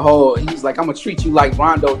mentioned he was like, "I'm gonna treat you like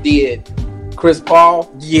Rondo did Chris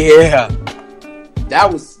Paul." Yeah.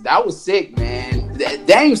 That was sick, man.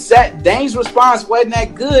 Dame's response wasn't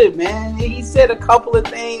that good, man. He said a couple of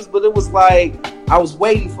things, but it was like I was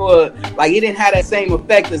waiting for, like, it didn't have that same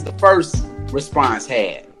effect as the first response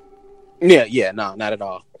had. Yeah, no, not at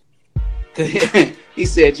all. He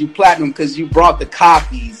said you platinum because you brought the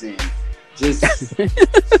copies and just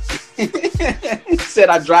he said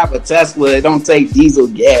I drive a Tesla, it don't take diesel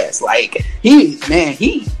gas. Like, he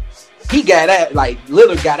got at, like,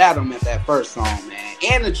 Lillard got at him at that first song, man.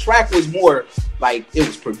 And the track was more like, it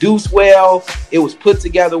was produced well, it was put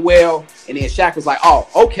together well, and then Shaq was like, "Oh,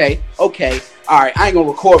 okay, all right, I ain't gonna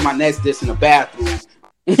record my next disc in the bathroom."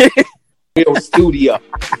 Real studio.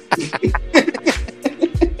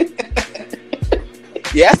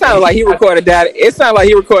 Yeah, it sounded like he recorded that. It sounded like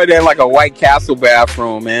he recorded that in like a White Castle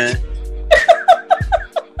bathroom, man.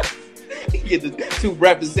 get the 2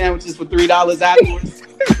 breakfast sandwiches for $3 afterwards.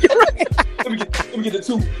 Let me get the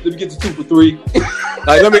 2. Let me get the 2 for $3.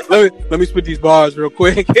 Let me split these bars real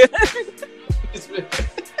quick.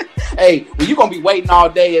 Hey, well, you're gonna be waiting all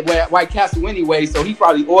day at White Castle anyway, so he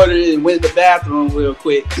probably ordered it and went to the bathroom real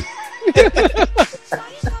quick.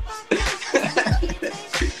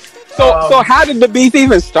 So how did the beef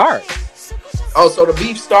even start? Oh, so the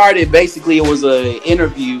beef started, basically it was an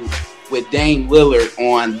interview with Dame Lillard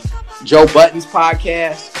on Joe Budden's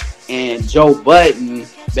podcast, and Joe Budden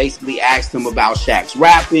basically asked him about Shaq's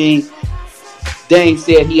rapping. Dame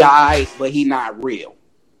said he alright, but he not real.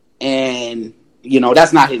 And,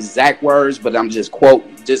 that's not his exact words, but I'm just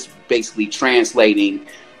basically translating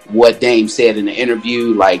what Dame said in the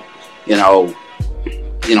interview. Like, he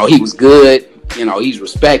was good, he's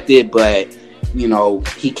respected, but,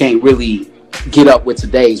 he can't really get up with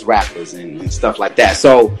today's rappers and stuff like that.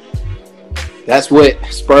 So that's what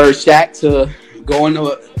spurred Shaq to go in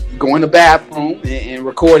the bathroom and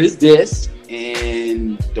record his diss,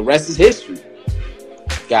 and the rest is history.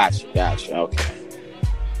 Gotcha. Okay.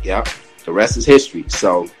 Yep. The rest is history.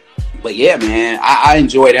 So, but yeah, man, I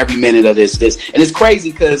enjoyed every minute of this. And it's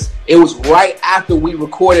crazy because it was right after we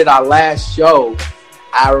recorded our last show.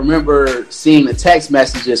 I remember seeing the text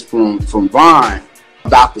messages from Vaughn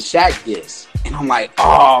about the Shaq diss. And I'm like,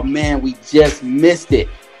 oh man, we just missed it.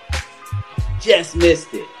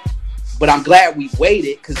 But I'm glad we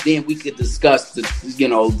waited, because then we could discuss the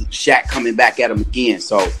Shaq coming back at him again.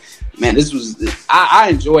 So, man, I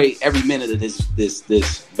enjoy every minute of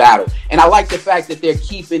this battle, and I like the fact that they're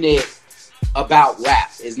keeping it about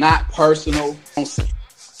rap. It's not personal. It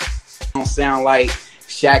don't sound like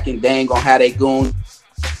Shaq and Dame gonna have they goon.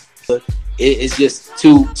 It's just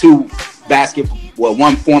two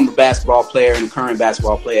one former basketball player and a current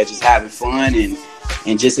basketball player just having fun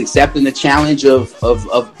and just accepting the challenge of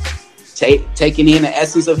taking in the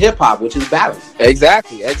essence of hip hop, which is battle.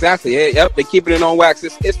 Exactly. Yep, they keeping it on wax.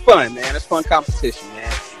 It's fun, man. It's fun competition,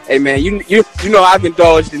 man. Hey, man, you know I've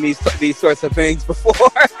indulged in these sorts of things before.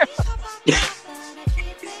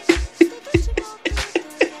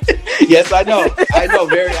 Yes, I know.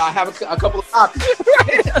 I have a couple of copies.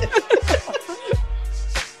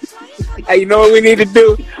 Hey, you know what we need to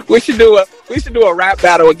do? We should do a rap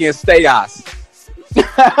battle against Stayos.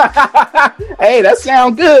 Hey, that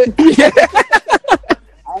sounds good.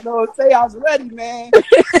 I know Stayos ready, man.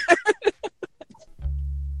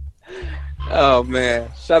 Oh man,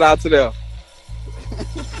 shout out to them.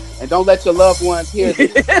 And don't let your loved ones hear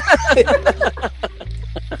this.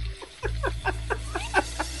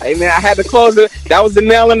 Hey man, I had to close it. That was the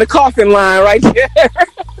nail in the coffin line right there.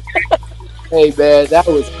 Hey man, that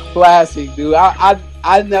was classic, dude.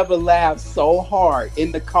 I never laughed so hard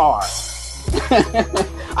in the car.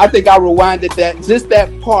 I think I rewinded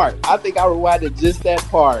that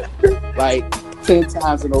part like 10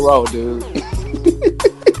 times in a row, dude.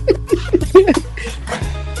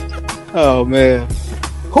 Oh man,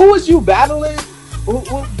 who was you battling? Who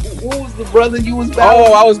was the brother you was battling?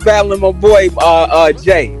 Oh, I was battling my boy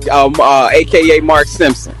Jay, aka Mark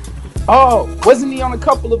Simpson. Oh, wasn't he on a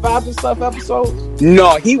couple of Vibes and Stuff episodes?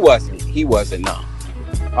 No, he wasn't. No.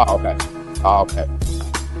 Oh, okay.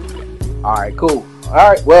 All right, cool. All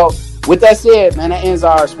right, well, with that said, man, that ends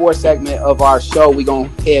our sports segment of our show. We're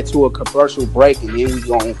going to head to a commercial break, and then we're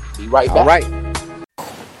going to be right back. All right.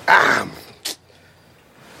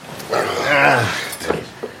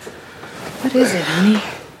 What is it, honey?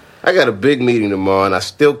 I got a big meeting tomorrow, and I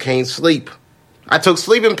still can't sleep. I took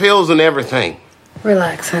sleeping pills and everything.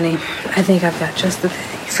 Relax, honey. I think I've got just the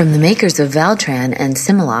thing. From the makers of Valtran and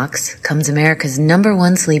Similox comes America's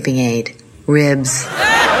 #1 sleeping aid, Ribs.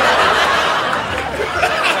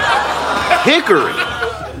 Hickory.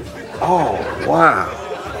 Oh, wow.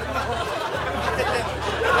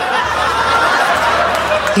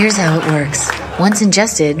 Here's how it works. Once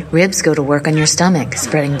ingested, Ribs go to work on your stomach,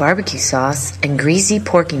 spreading barbecue sauce and greasy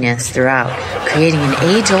porkiness throughout, creating an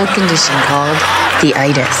age-old condition called the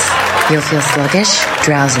itis. You'll feel sluggish,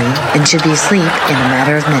 drowsy, and should be asleep in a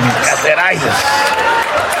matter of minutes. Got that itis.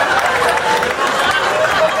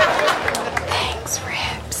 Thanks,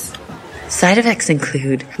 Ribs. Side effects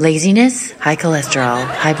include laziness, high cholesterol,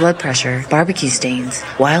 high blood pressure, barbecue stains,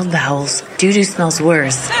 wild bowels, doo-doo smells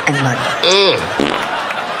worse, and mud butt.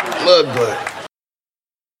 Mud butt.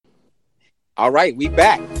 All right, we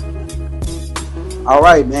back. All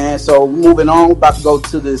right, man. So moving on, we're about to go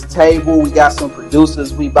to this table. We got some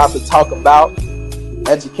producers we about to talk about,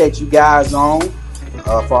 educate you guys on.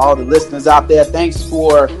 For all the listeners out there, thanks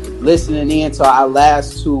for listening in to our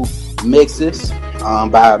last 2 mixes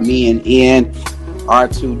by me and Ian,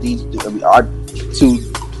 R2D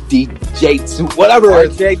RJD2, whatever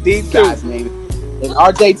RJD2 guy's name. And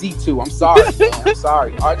RJD2. I'm sorry, man. I'm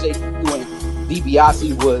sorry. RJD2 and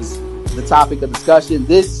DiBiase was the topic of discussion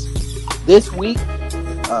this week.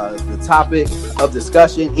 The topic of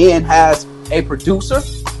discussion. Ian has a producer,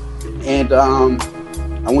 and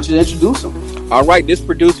I want you to introduce him. All right, this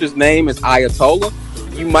producer's name is Ayatollah.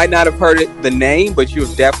 You might not have heard the name, but you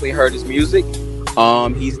have definitely heard his music.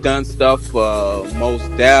 He's done stuff for Mos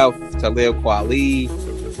Def, Talib Kweli.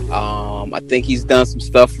 I think he's done some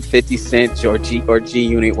stuff for 50 Cent or G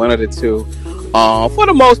Unit, one of the two. For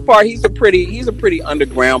the most part, he's a pretty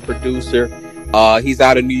underground producer. He's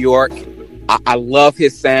out of New York. I love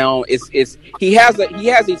his sound. He has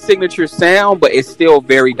a signature sound, but it's still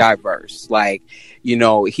very diverse. Like, you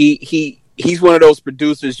know, he's one of those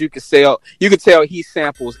producers you could tell he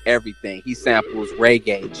samples everything. He samples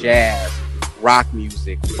reggae, jazz, rock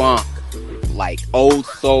music, funk, like old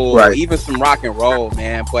soul, right, even some rock and roll,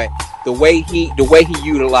 man. But the way he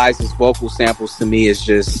utilizes vocal samples to me is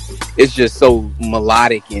just so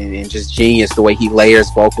melodic and just genius. The way he layers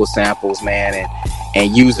vocal samples, man,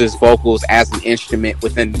 and uses vocals as an instrument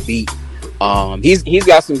within the beat. He's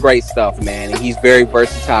got some great stuff, man, and he's very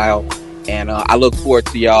versatile. And I look forward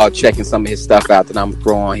to y'all checking some of his stuff out that I'm gonna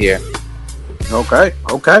throw on here. Okay.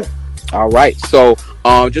 All right. So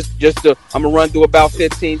I'm gonna run through about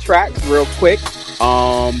 15 tracks real quick.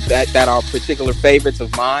 That are particular favorites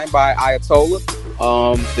of mine by Ayatollah.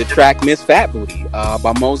 The track "Miss Fat Booty"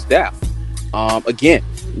 by Mos Def. Again,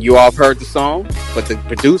 you all have heard the song, but the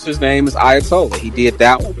producer's name is Ayatollah. He did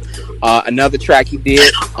that one. Another track he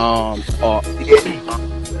did. Go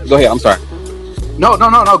ahead. I'm sorry. No.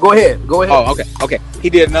 Go ahead. Oh, okay. He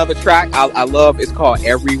did another track I love. It's called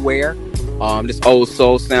 "Everywhere." This old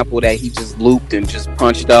soul sample that he just looped and just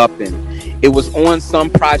punched up, and it was on some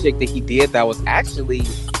project that he did that was actually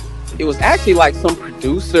like some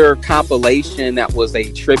producer compilation that was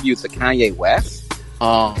a tribute to Kanye West.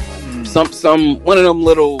 Some one of them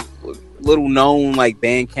little known like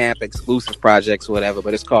Bandcamp exclusive projects or whatever,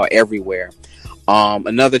 but it's called "Everywhere."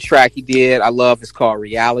 Another track he did I love is called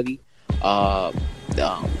 "Reality." I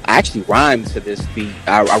actually rhymed to this beat.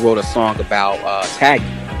 I wrote a song about tagging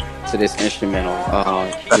to this instrumental,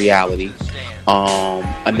 "Reality."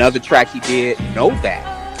 Another track he did, "Know That,"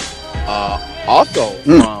 also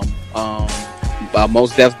from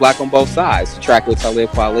Mos Def's "Black on Both Sides," the track with Talib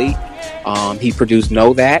Kweli. He produced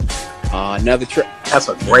 "Know That." Another track. That's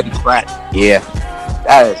a great track. Yeah,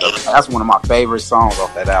 that's one of my favorite songs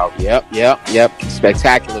off that album. Yep.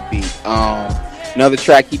 Spectacular beat. Another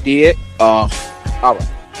track he did. All right.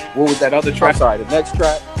 What was that other track? I'm sorry. The next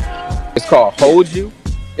track is called "Hold You."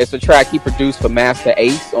 It's a track he produced for Master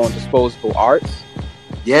Ace on Disposable Arts.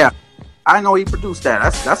 Yeah, I know he produced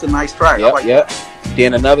that. That's a nice track. Yep.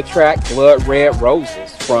 Then another track, "Blood Red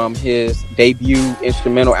Roses," from his debut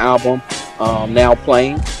instrumental album, Now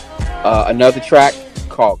Playing. Another track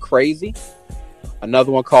called "Crazy."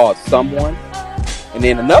 Another one called "Someone." And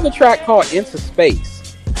then another track called "Into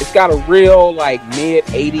Space." It's got a real like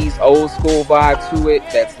mid-80s old school vibe to it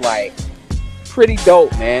that's like pretty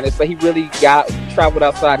dope, man. It's like he really traveled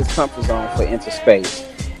outside his comfort zone for Into Space.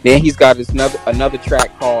 Then he's got another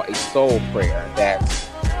track called "A Soul Prayer" that's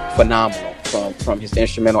phenomenal from his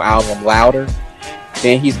instrumental album Louder.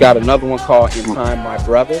 Then he's got another one called "In Time My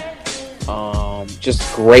Brother." Just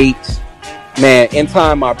great, man. "In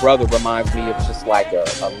Time My Brother" reminds me of just like a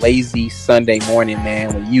lazy Sunday morning,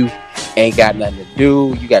 man, when you ain't got nothing to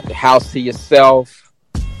do, you got the house to yourself,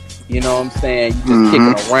 you know what I'm saying, you just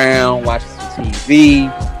kicking around, watching some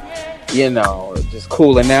TV, you know, just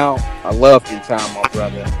cooling out. I love "In Time My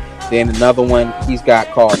Brother." Then another one he's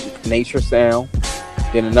got called "Nature Sound."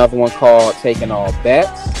 Then another one called "Taking All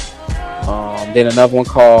Bets." Then another one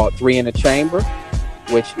called "Three in the Chamber,"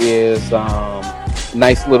 which is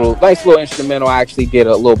nice little instrumental. I actually did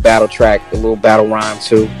a little battle track, a little battle rhyme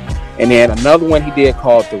too. And then another one he did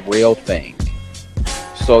called "The Real Thing."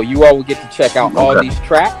 So you all will get to check out all these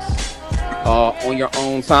tracks on your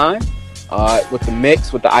own time with the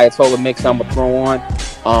Ayatollah mix I'm gonna throw on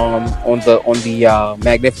the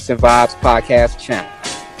Magnificent Vibes podcast channel.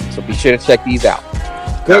 So be sure to check these out.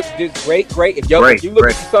 Good, this great. If you looking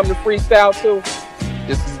for something to freestyle too,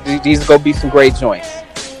 these are gonna be some great joints.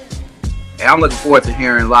 Yeah, I'm looking forward to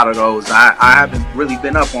hearing a lot of those. I haven't really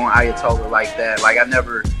been up on Ayatollah like that. Like I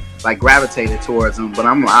never like gravitated towards him, but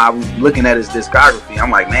I'm looking at his discography.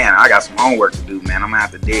 I'm like, man, I got some homework to do, man. I'm gonna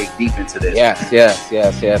have to dig deep into this.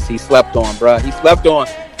 Yes. He slept on, bro. He slept on,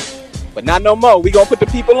 but not no more. We gonna put the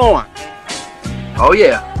people on. Oh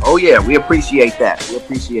yeah. We appreciate that.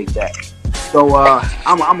 So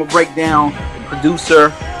I'm gonna break down the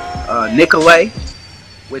producer, Nicolay.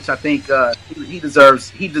 which I think he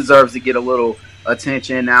deserves to get a little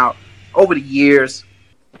attention. Now, over the years,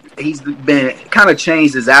 he's been kind of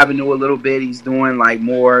changed his avenue a little bit. He's doing like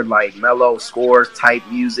more like mellow scores type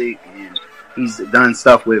music, and he's done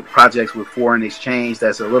stuff with projects with Foreign Exchange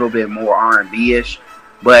that's a little bit more R&B ish.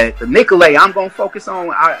 But the Nicolay I'm gonna focus on.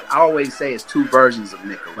 I always say it's two versions of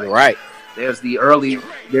Nicolay. Right. There's the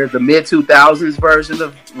mid 2000s version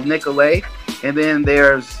of Nicolay, and then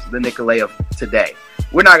there's the Nicolay of today.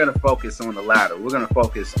 We're not gonna focus on the latter. We're gonna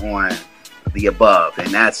focus on the above, and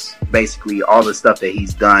that's basically all the stuff that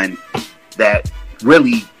he's done that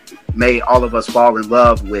really made all of us fall in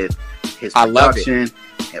love with his production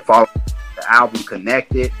and follow the album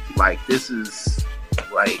Connected. Like, this is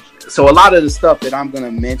like, so a lot of the stuff that I'm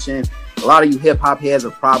gonna mention, a lot of you hip hop heads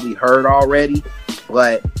have probably heard already,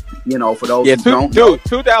 but you know, for those who don't know,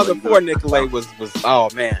 2004 Nicolay was oh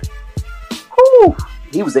man, whew,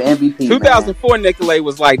 he was the MVP. 2004 Nicolay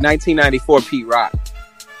was like 1994 Pete Rock.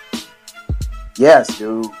 Yes,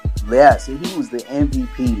 dude. Yes, he was the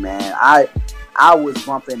MVP, man. I was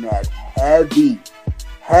bumping that heavy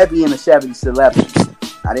in the Chevy Celebrity.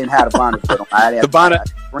 I didn't have the Bonneville.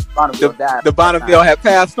 Bonneville died. The Bonneville had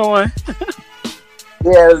passed on.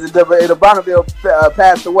 Yeah, the Bonneville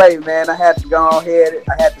passed away, man. I had to go ahead.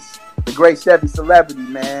 I had the great Chevy Celebrity,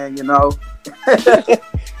 man. You know,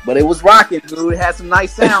 but it was rocking, dude. It had some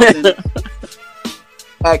nice sounds in it.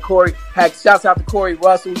 Shouts out to Corey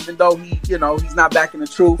Russell, even though he's not back in the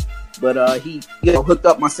truth, but he hooked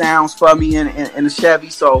up my sounds for me in the Chevy,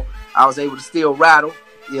 so I was able to still rattle,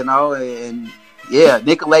 and yeah,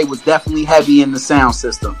 Nicolay was definitely heavy in the sound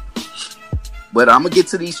system. But I'm gonna get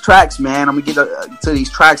to these tracks, man. I'm gonna get to these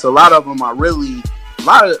tracks. A lot of them are really,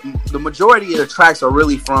 the majority of the tracks are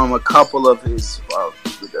really from a couple of his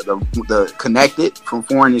the Connected from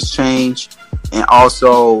Foreign Exchange, and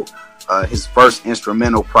also his first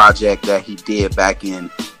instrumental project that he did back in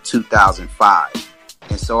 2005.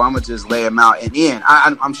 And so I'm gonna just lay them out, and then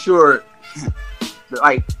I'm sure,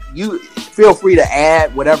 like, you feel free to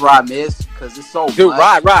add whatever I missed because it's so dude.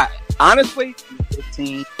 Much. Right. Honestly,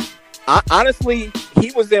 15. Honestly,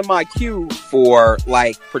 he was in my queue for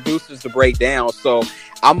like producers to break down. So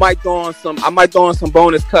I might throw on some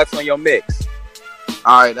bonus cuts on your mix.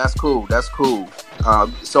 All right, that's cool.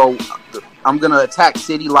 So I'm gonna attack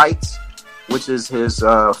City Lights, which is his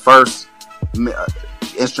first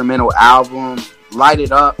instrumental album. Light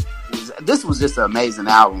It Up. This was just an amazing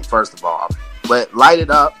album, first of all. But Light It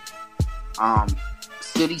Up,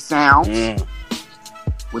 City Sounds,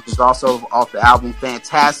 which is also off the album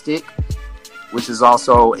Fantastic, which is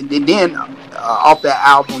also, and then off that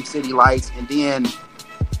album City Lights, and then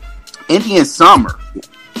Indian Summer,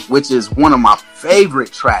 which is one of my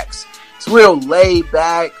favorite tracks. It's real laid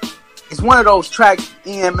back. It's one of those tracks,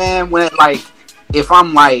 man, when like, if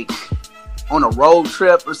I'm like on a road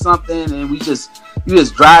trip or something and you just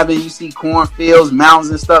driving, you see cornfields,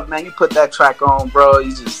 mountains and stuff, man, you put that track on, bro,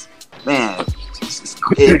 you just, man,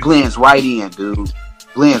 it blends right in, dude.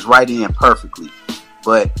 Blends right in perfectly.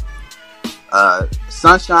 But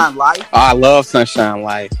Sunshine Life. Oh, I love Sunshine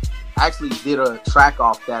Life. I actually did a track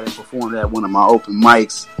off that and performed at one of my open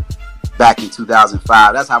mics back in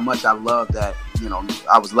 2005. That's how much I love that.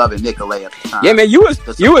 I was loving Nicolay at the time. Yeah, man, you was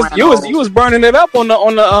burning it up on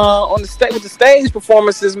the stage with the stage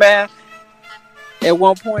performances, man. At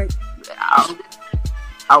one point,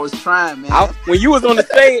 I was trying, man. When you was on the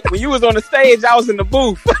stage, I was in the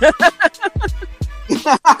booth.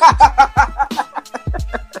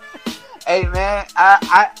 Hey, man,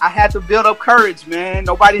 I had to build up courage, man.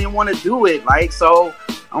 Nobody didn't want to do it, like, so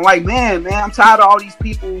I'm like, man, I'm tired of all these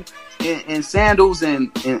people in sandals and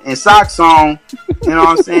socks on, you know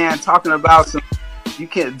what I'm saying, talking about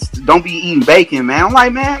don't be eating bacon, man. I'm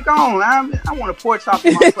like, man, go on, I want a pork chop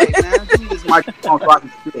on my plate, man. Give me this microphone so I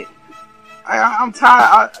can spit. I'm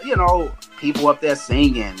tired, people up there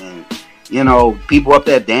singing and, people up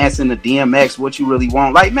there dancing to DMX, what you really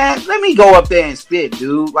want. Like, man, let me go up there and spit,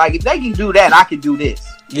 dude. Like, if they can do that, I can do this.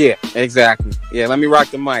 Yeah, exactly. Yeah, let me rock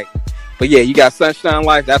the mic. But yeah, you got Sunshine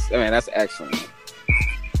Life. That's excellent, man.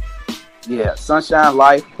 Yeah, Sunshine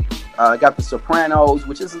Life. Got The Sopranos,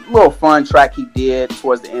 which is a little fun track he did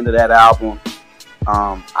towards the end of that album.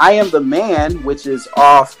 I Am the Man, which is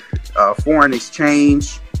off Foreign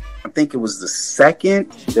Exchange. I think it was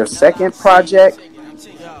their second project,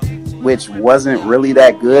 which wasn't really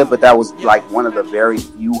that good, but that was like one of the very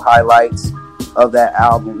few highlights of that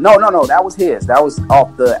album. No, that was his. That was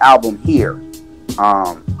off the album Here.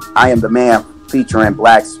 I Am the Man featuring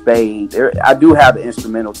Black Spade. I do have the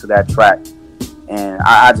instrumental to that track, and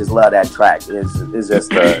I just love that track. It's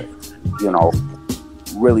just a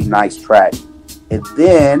really nice track. And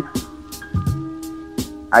then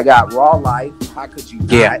I got Raw Life. How could you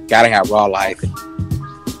not? Yeah, gotta have Raw Life.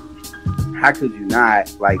 How could you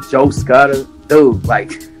not? Like Joe Scudder, dude.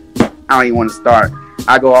 Like I don't even want to start.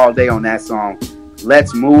 I go all day on that song.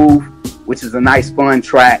 Let's Move, which is a nice fun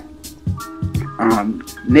track.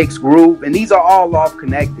 Nick's Groove, and these are all off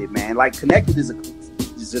Connected, man. Like Connected is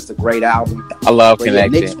just a great album. I love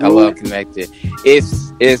Connected. I love Connected.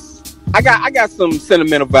 I got some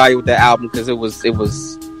sentimental value with that album because it was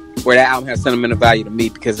where that album has sentimental value to me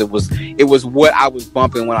because it was what I was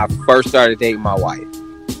bumping when I first started dating my wife.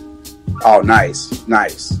 Oh, nice.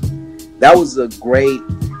 That was a great.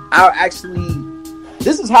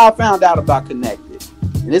 This is how I found out about Connected,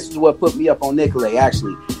 and this is what put me up on Nicolay.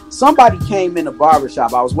 Actually, somebody came in the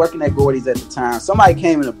barbershop. I was working at Gordy's at the time. Somebody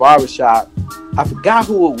came in the barbershop. I forgot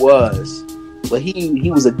who it was, but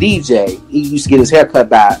he was a DJ. He used to get his hair cut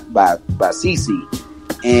by CC,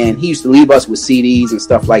 and he used to leave us with CDs and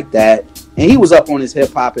stuff like that. And he was up on his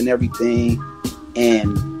hip hop and everything,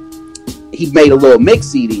 and he made a little mix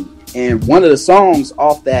CD. And one of the songs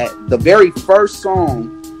off that, the very first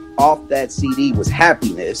song off that CD was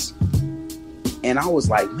Happiness. And I was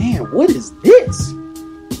like, man, what is this?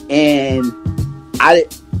 And I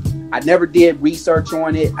never did research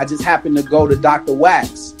on it. I just happened to go to Dr.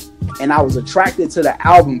 Wax, and I was attracted to the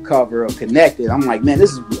album cover of Connected. I'm like, man,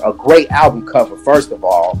 this is a great album cover, first of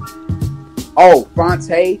all. Oh,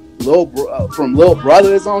 Fonte, from Lil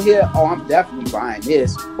Brother is on here. Oh, I'm definitely buying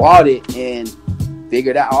this. Bought it and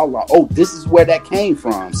figured out, oh, this is where that came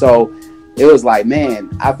from. So it was like,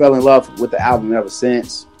 man, I fell in love with the album ever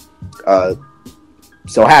since.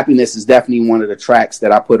 So Happiness is definitely one of the tracks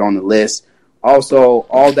that I put on the list. Also,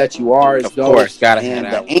 All That You Are is dope. Of course, gotta have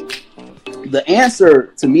that one. The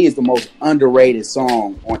Answer, to me, is the most underrated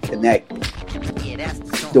song on Connected.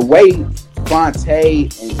 The way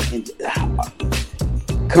Fonte and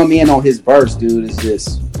come in on his verse, dude, is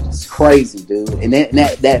just it's crazy, dude. And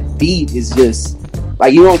that beat is just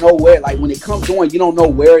like you don't know where. Like when it comes on, you don't know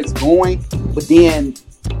where it's going. But then,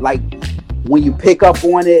 like when you pick up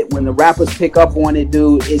on it, when the rappers pick up on it,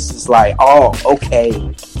 dude, it's just like, oh, okay.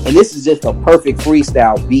 And this is just a perfect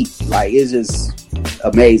freestyle beat. Like it's just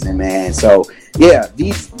amazing, man. So yeah,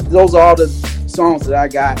 those are all the songs that I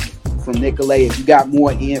got from Nicolay. If you got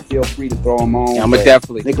more in, feel free to throw them on. Yeah, I'm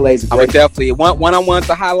definitely. Nicolay's I'm definitely one I want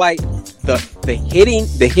to highlight the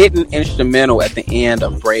hidden instrumental at the end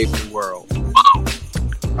of Brave New World.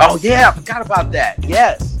 Oh yeah, I forgot about that.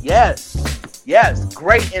 Yes,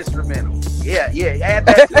 great instrumental. Yeah, add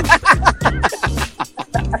that too.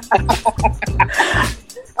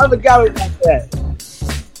 I forgot about that.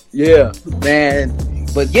 Yeah, man.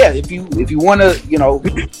 But yeah, if you want to,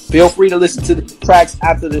 feel free to listen to the tracks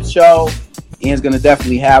after the show. Ian's gonna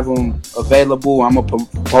definitely have them available. I'm gonna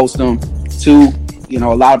post them too. A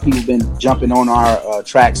lot of people have been jumping on our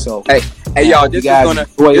tracks. So hey, y'all, this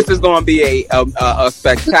is gonna be a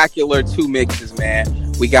spectacular 2 mixes, man.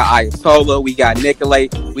 We got Ayatollah, we got Nicolay,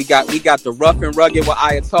 we got the rough and rugged with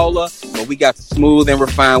Ayatollah, but we got the smooth and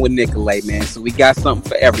refined with Nicolay, man. So we got something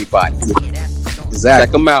for everybody. Exactly.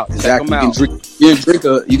 Check them out. Check them out. You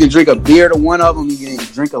can drink a beer to one of them. You can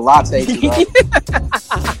drink a latte to the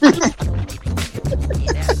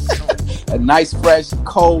other. A nice fresh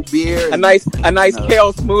cold beer. A nice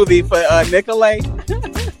kale smoothie for Nicolay.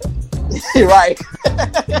 Right.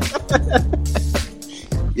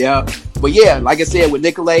 Yeah. But yeah, like I said, with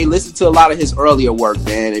Nicolay, listen to a lot of his earlier work,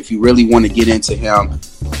 man. If you really want to get into him,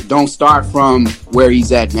 don't start from where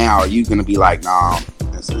he's at now, or you're gonna be like, nah,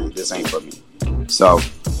 this ain't for me. So,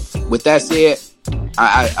 with that said,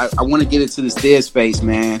 I want to get into this Dead Space,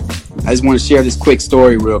 man. I just want to share this quick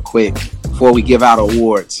story real quick before we give out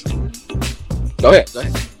awards. Go ahead.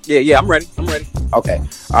 Yeah, I'm ready. Okay,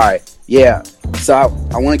 all right. Yeah, so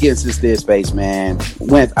I want to get into this Dead Space, man.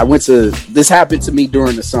 This happened to me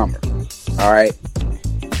during the summer. All right,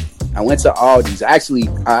 I went to Aldi's. Actually,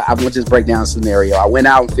 I want to just break down a scenario. I went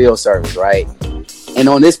out in field service, right? And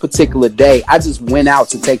on this particular day, I just went out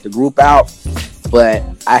to take the group out, but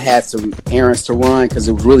I had some errands to run because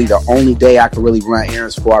it was really the only day I could really run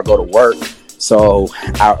errands before I go to work. So,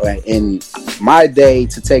 in my day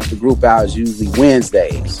to take the group out is usually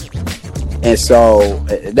Wednesdays. And so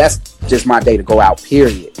that's just my day to go out,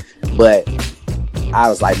 period. But I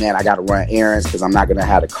was like, man, I got to run errands because I'm not going to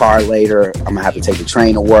have a car later. I'm going to have to take the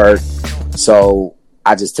train to work. So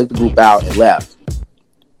I just took the group out and left.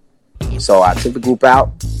 So I took the group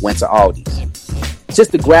out, went to Aldi's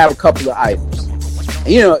just to grab a couple of items.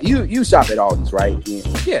 And you shop at Aldi's, right?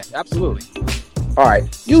 Yeah, absolutely. All right.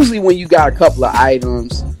 Usually when you got a couple of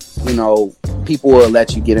items, people will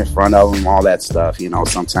let you get in front of them, all that stuff, you know.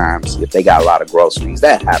 Sometimes if they got a lot of groceries,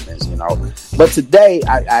 that happens, you know. But today,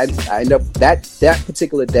 I end up that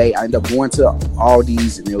particular day, I end up going to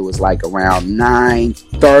Aldi's, and it was like around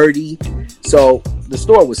 9:30. So the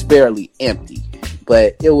store was fairly empty,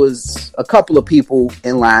 but it was a couple of people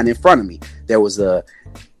in line in front of me. There was a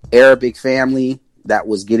Arabic family that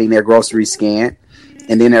was getting their groceries scanned,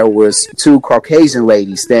 and then there was two Caucasian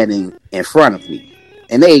ladies standing in front of me.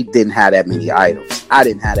 And they didn't have that many items. I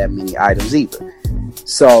didn't have that many items either.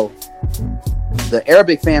 So the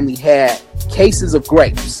Arabic family had cases of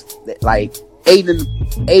grapes, like eight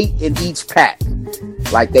in each pack,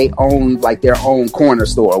 like they owned like their own corner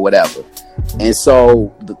store or whatever. And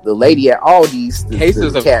so the lady at Aldi's,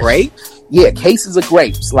 cases of grapes? Yeah, cases of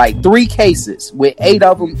grapes, like 3 cases with 8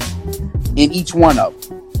 of them in each one of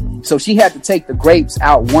them. So she had to take the grapes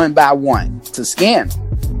out one by one to scan them.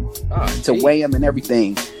 To weigh them and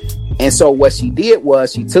everything. And so what she did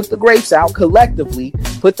was she took the grapes out collectively,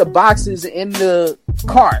 put the boxes in the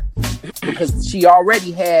cart, because she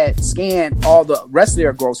already had scanned all the rest of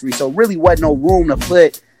their groceries. So really wasn't no room to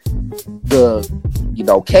put the,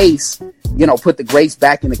 case, put the grapes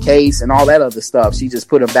back in the case and all that other stuff. She just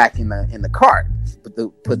put them back in the cart,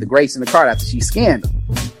 put the grapes in the cart after she scanned them.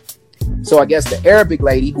 So I guess the Arabic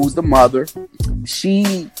lady, who's the mother,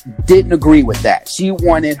 she didn't agree with that. She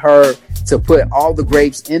wanted her to put all the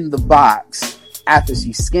grapes in the box after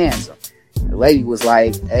she scans them. The lady was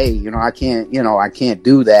like, hey, I can't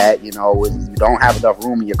do that. You don't have enough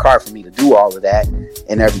room in your cart for me to do all of that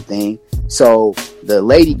and everything. So the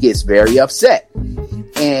lady gets very upset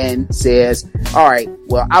and says, all right,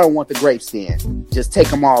 well, I don't want the grapes then. Just take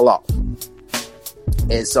them all off.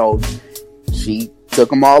 And so she took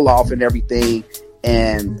them all off and everything.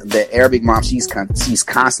 And the Arabic mom, she's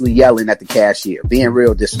constantly yelling at the cashier, being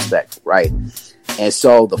real disrespectful, right? And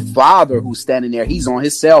so the father, who's standing there, he's on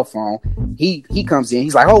his cell phone. He comes in.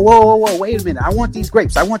 He's like, oh, whoa, wait a minute. I want these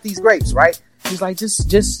grapes, right? He's like,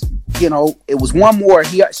 just it was one more.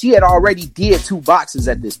 She had already did 2 boxes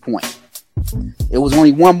at this point. It was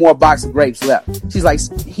only one more box of grapes left.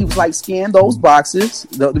 He was like, scan those boxes,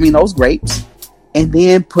 those grapes, and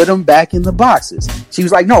then put them back in the boxes. She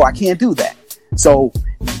was like, no, I can't do that. So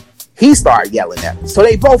he started yelling at her. So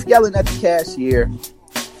they both yelling at the cashier.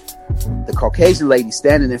 The Caucasian lady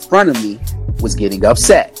standing in front of me was getting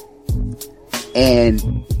upset. And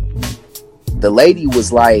the lady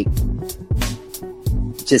was like,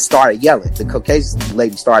 just started yelling. The Caucasian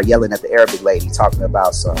lady started yelling at the Arabic lady, talking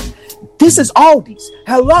about something. This is Aldi's.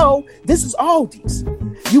 Hello, this is Aldi's.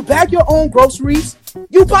 You bag your own groceries.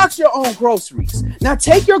 You box your own groceries. Now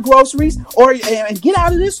take your groceries and get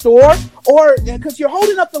out of this store, or because you're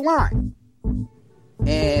holding up the line.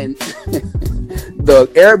 And the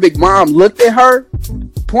Arabic mom looked at her,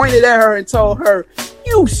 pointed at her, and told her,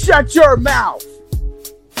 "You shut your mouth."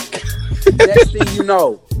 Next thing you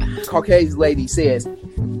know, Caucasian lady says,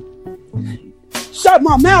 "Shut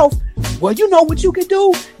my mouth? Well, you know what you can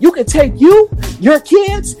do? You can take you, your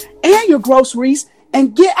kids, and your groceries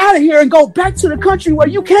and get out of here and go back to the country where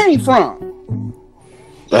you came from."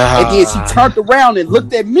 And then she turned around and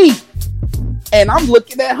looked at me. And I'm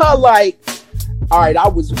looking at her like, all right, I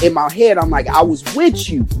was in my head, I'm like, I was with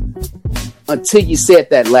you until you said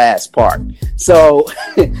that last part. So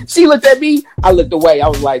she looked at me, I looked away. I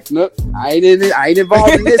was like, nope, I ain't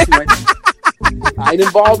involved in this one. I ain't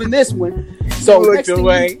involved in this one. So looked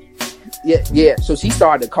away. Yeah. So she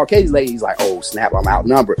started. The Caucasian lady's like, "Oh snap! I'm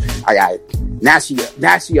outnumbered. I got it." Now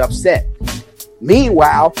she upset.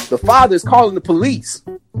 Meanwhile, the father's calling the police.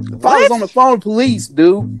 The father's on the phone with police,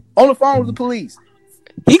 dude. On the phone with the police.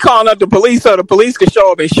 He calling up the police so the police can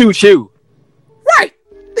show up and shoot you. Right.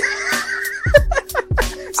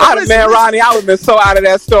 Ronnie, I would have been so out of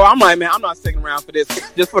that store. I'm like, man, I'm not sticking around for this.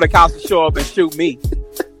 Just for the cops to show up and shoot me.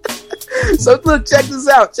 So look, check this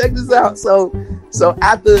out. So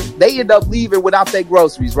after they end up leaving without their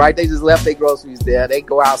groceries, right? They just left their groceries there. They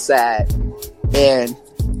go outside, and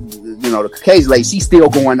the Caucasian lady, she's still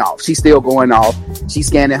going off. She's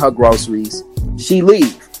scanning her groceries. She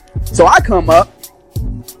leaves. So I come up,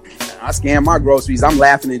 I scan my groceries. I'm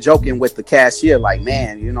laughing and joking with the cashier, like,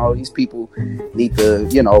 man, these people need to,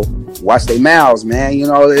 watch their mouths, man.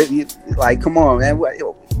 Like, come on, man.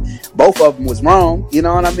 Both of them was wrong. You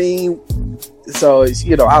know what I mean? So,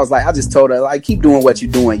 I was like, I just told her, like, keep doing what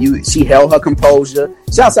you're doing. She held her composure.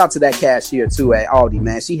 Shouts out to that cashier, too, at Aldi,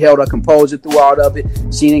 man. She held her composure through all of it.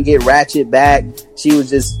 She didn't get ratchet back. She was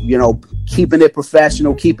just, keeping it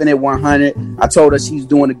professional, keeping it 100. I told her she's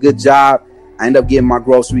doing a good job. I end up getting my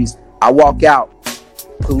groceries. I walk out.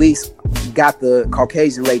 Police got the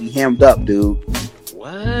Caucasian lady hemmed up, dude.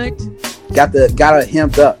 What? got her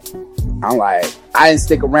hemmed up. I'm like, I didn't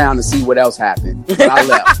stick around to see what else happened, but I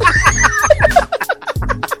left.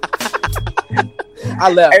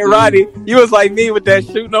 I left. Hey, Roddy, you was like me with that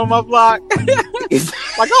shooting on my block.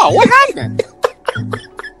 Like, oh, what happened?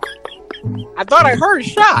 I thought I heard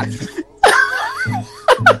shots.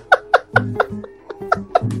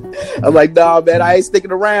 I'm like, nah, man, I ain't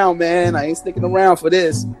sticking around, man. I ain't sticking around for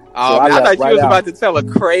this. Oh, So man, I thought you was about to tell a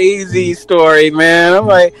crazy story, man. I'm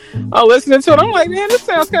like, I'm listening to it. I'm like, man, this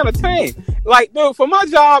sounds kind of tame. Like, dude, for my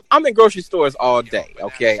job, I'm in grocery stores all day.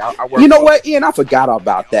 Okay, I work. You know what, Ian? I forgot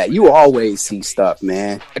about that. You always see stuff,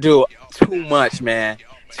 man. I do too much, man.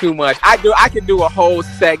 Too much. I could do a whole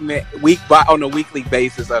segment on a weekly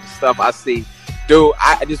basis of the stuff I see. Dude,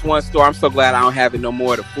 I just one store. I'm so glad I don't have it no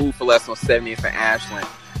more. The Food for Less on 70th and Ashland.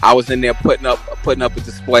 I was in there putting up a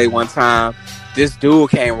display one time. This dude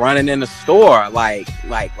came running in the store like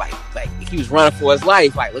he was running for his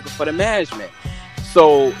life, like looking for the management.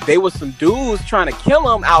 So they was some dudes trying to kill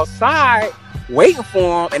him outside, waiting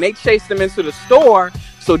for him, and they chased him into the store.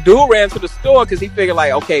 So dude ran to the store because he figured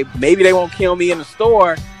like, okay, maybe they won't kill me in the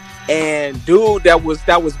store. And dude that was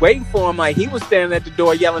waiting for him, like he was standing at the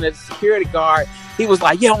door yelling at the security guard. He was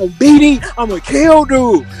like, "Yeah, I'm beating. I'm gonna kill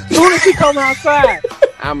dude as soon as he come outside."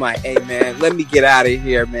 I'm like, "Hey man, let me get out of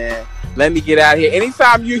here, man. Let me get out of here."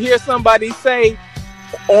 Anytime you hear somebody say,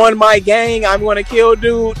 "On my gang, I'm gonna kill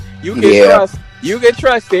dude," you can trust. You can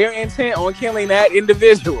trust their intent on killing that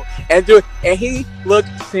individual. And he looked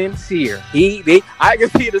sincere. I can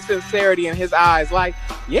see the sincerity in his eyes. Like,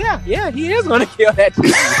 yeah, he is gonna kill that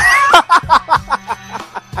dude.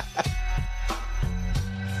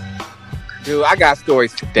 Dude, I got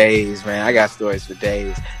stories for days, man. I got stories for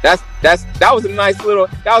days. That was a nice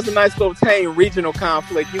little tame regional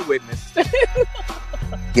conflict you witnessed.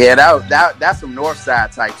 Yeah, that's some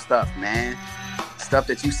Northside type stuff, man. Stuff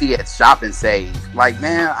that you see at Shop and Save. Like,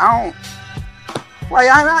 man, I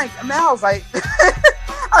was like,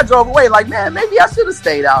 I drove away. Like, man, maybe I should have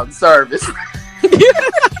stayed out in service.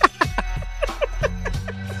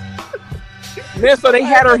 Man, so they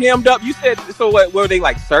had her hemmed up. You said, so what, were they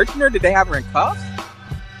like searching her? Did they have her in cuffs?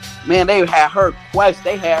 Man, they had her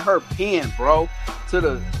They had her pinned, bro, to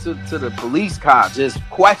the police car, just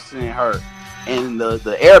questioning her. And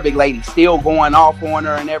the Arabic lady still going off on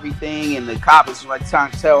her and everything. And the cop is like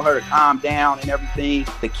trying to tell her to calm down and everything.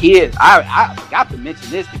 The kid, I forgot to mention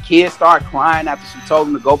this. The kid started crying after she told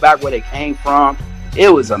them to go back where they came from. It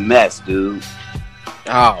was a mess, dude.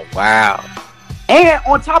 Oh, wow. And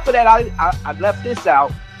on top of that, I left this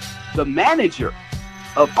out. The manager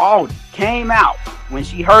of Aldi came out when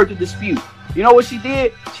she heard the dispute. You know what she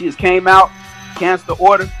did? She just came out, canceled the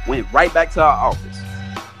order, went right back to her office.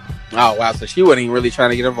 Oh, wow. So she wasn't even really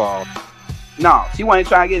trying to get involved. No, she wasn't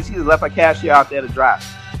trying to get it. She just left her cashier out there to drive.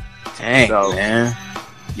 Dang, man.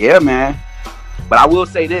 Yeah, man. But I will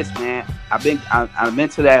say this, man. I've been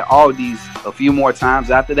to that Aldi's a few more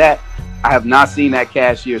times after that. I have not seen that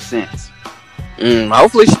cashier since.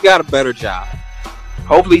 Hopefully she got a better job.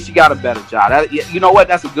 You know what?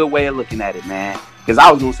 That's a good way of looking at it, man. Because I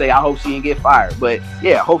was going to say, I hope she didn't get fired. But,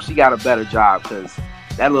 yeah, I hope she got a better job because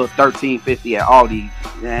that little $13.50 at Aldi,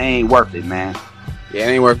 it ain't worth it, man. Yeah,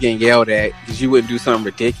 it ain't worth getting yelled at because you wouldn't do something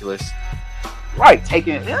ridiculous. Right,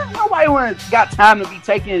 nobody got time to be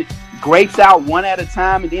taking grapes out one at a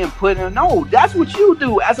time and then putting them. No, that's what you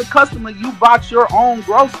do. As a customer, you box your own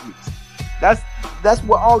groceries. That's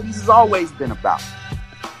what Aldi's has always been about.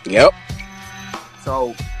 Yep.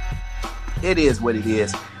 So, it is what it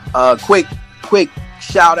is. Quick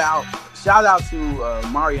shout out to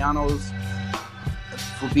Mariano's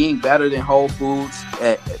for being better than Whole Foods.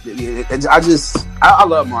 I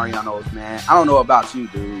love Mariano's, man. I don't know about you,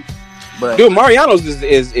 dude, but dude, Mariano's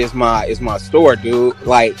is my store, dude.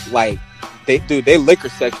 Like their liquor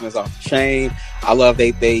section is off the chain. I love they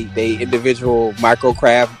individual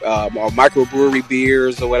microcraft or microbrewery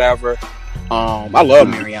beers or whatever. I love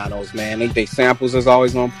Mariano's, man. They samples is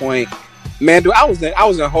always on point. Man, dude, I was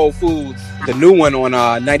in Whole Foods, the new one on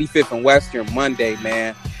 95th and Western Monday,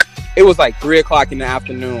 man. It was like 3:00 in the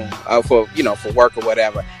afternoon for work or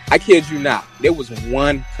whatever. I kid you not. There was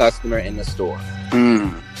one customer in the store.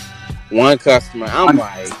 One customer. I'm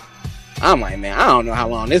like, man, I don't know how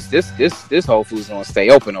long this Whole Foods gonna stay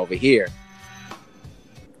open over here.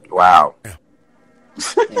 Wow.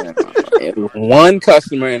 Yeah, one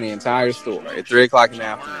customer in the entire store at 3:00 in the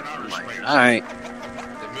afternoon. I'm like, all right.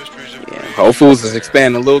 Yeah, Whole Foods is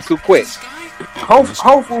expanding a little too quick. Whole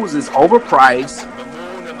Foods is overpriced.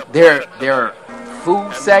 Their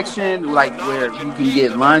food section, like where you can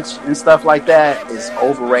get lunch and stuff like that, is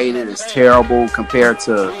overrated. It's terrible compared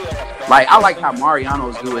to Like, I like how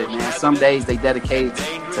Mariano's do it, man. Some days they dedicate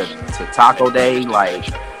to Taco Day. Like,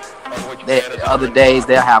 other days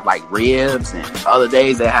they'll have like ribs, and other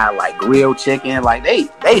days they have like grilled chicken. Like,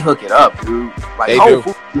 they hook it up, dude. Like, They Whole do.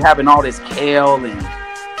 Foods be having all this kale and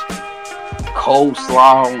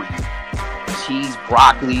coleslaw and cheese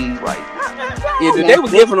broccoli. Like, Yeah, dude, they were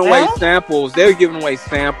giving away samples. They were giving away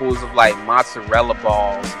samples of like mozzarella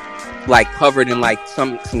balls, like covered in like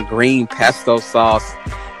some green pesto sauce.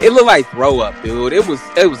 It looked like throw up, dude. It looked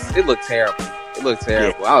terrible. It looked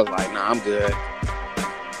terrible. I was like, nah, I'm good.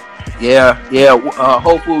 Yeah.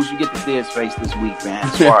 Whole Foods, you get the Thiz face this week, man.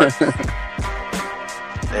 As far as,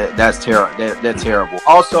 that's terrible. That's terrible.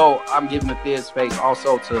 Also, I'm giving the Thiz face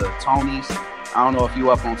also to Tony's. I don't know if you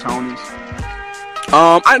up on Tony's.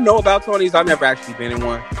 I know about Tony's. I've never actually been in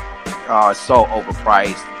one. It's so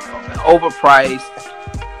overpriced.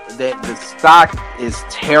 The stock is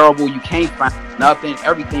terrible. You can't find nothing.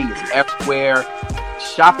 Everything is everywhere.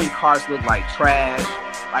 Shopping carts look like trash.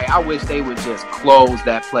 Like, I wish they would just close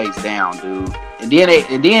that place down, dude. And then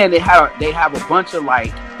they have a bunch of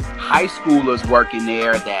like high schoolers working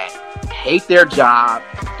there that hate their job,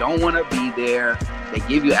 don't want to be there. They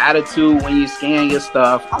give you attitude when you scan your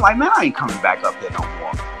stuff. I'm like, man, I ain't coming back up there no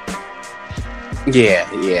more. Yeah.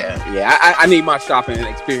 I need my shopping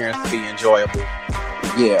experience to be enjoyable.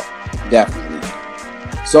 Yeah, definitely.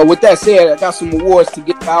 So with that said, I got some awards to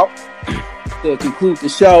give out to conclude the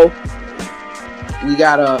show. We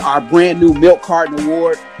got our brand new Milk Carton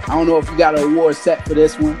Award. I don't know if you got an award set for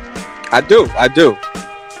this one. I do.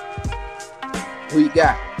 Who you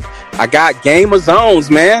got? I got Game of Zones,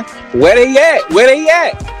 man. Where they at?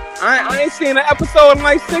 I ain't seen an episode in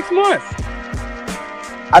like 6 months.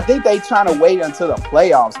 I think they trying to wait until the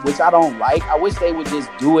playoffs, which I don't like. I wish they would just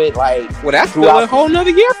do it like. Well, that's still a whole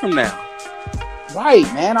nother year from now. Right,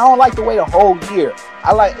 man. I don't like to wait a whole year.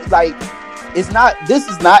 I like this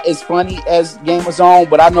is not as funny as Game of Zone,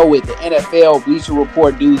 but I know with the NFL Bleacher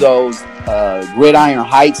Report do those Gridiron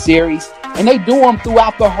Heights series, and they do them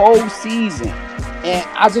throughout the whole season. And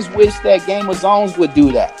I just wish that Game of Zones would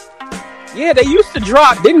do that. Yeah, they used to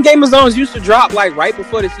drop. Didn't Game of Zones used to drop like right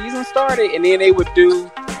before the season started, and then they would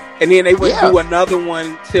do another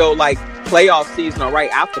one till like playoff season or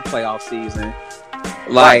right after playoff season.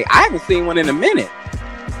 Like, I haven't seen one in a minute.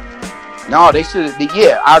 No, they should.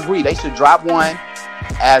 Yeah, I agree. They should drop one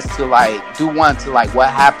as to like do one to like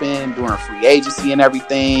what happened during free agency and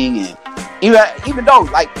everything, and even though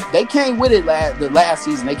like they came with it the last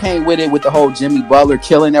season, they came with it with the whole Jimmy Butler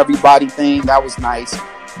killing everybody thing. That was nice,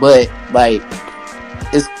 but like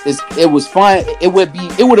it was fun. It would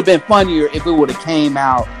have been funnier if it would have came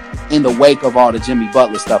out in the wake of all the Jimmy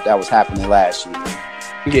Butler stuff that was happening last year.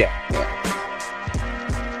 Yeah.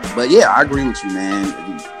 But yeah, I agree with you, man.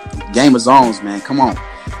 Game of Zones, man. Come on.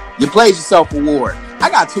 You played yourself award. I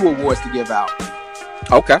got 2 awards to give out.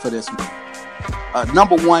 Okay. For this one.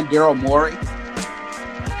 Number 1, Daryl Morey.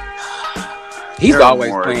 He's Daryl always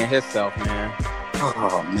Morey. playing himself, man.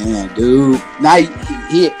 Oh, man, dude. Now,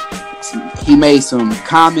 he made some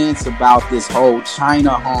comments about this whole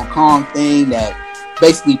China-Hong Kong thing that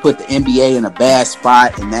basically put the NBA in a bad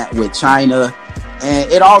spot, and that with China.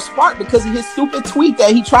 And it all sparked because of his stupid tweet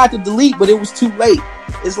that he tried to delete, but it was too late.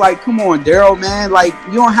 It's like, come on, Daryl, man. Like,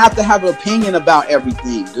 you don't have to have an opinion about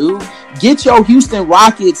everything, dude. Get your Houston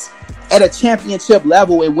Rockets at a championship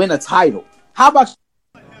level and win a title. How about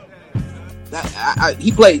that?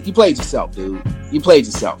 He played yourself, dude. You played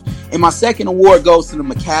yourself. And my second award goes to the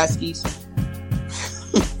McCaskies.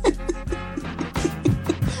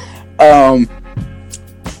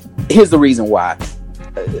 Here's the reason why.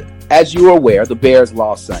 As you are aware, the Bears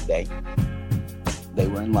lost Sunday. They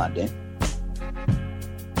were in London.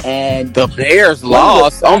 And the Bears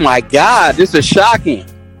lost? Oh my God, this is shocking.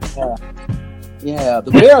 Yeah,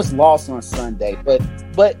 the Bears lost on Sunday. But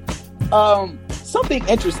something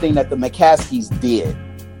interesting that the McCaskies did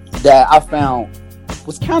that I found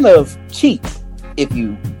was kind of cheap, if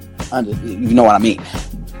you know what I mean.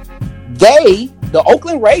 The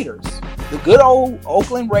Oakland Raiders, the good old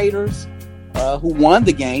Oakland Raiders, who won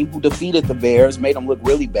the game, who defeated the Bears, made them look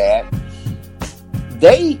really bad.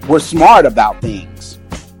 They were smart about things.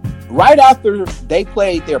 Right after they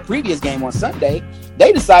played their previous game on Sunday,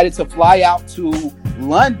 they decided to fly out to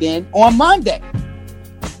London on Monday.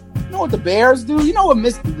 You know what the Bears do? You know what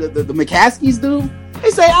the McCaskies do? They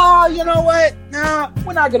say, oh, you know what? No,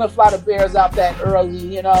 we're not going to fly the Bears out that early.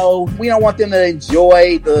 You know, we don't want them to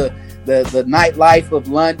enjoy the nightlife of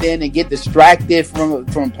London and get distracted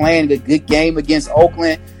from playing a good game against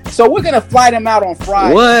Oakland. So we're going to fly them out on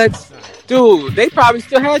Friday. What? Dude, they probably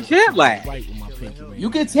still had jet lag. You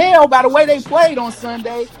could tell by the way they played on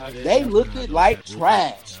Sunday. They looked like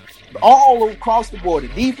trash. All across the board. The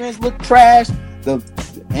defense looked trash.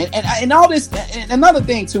 And all this. And another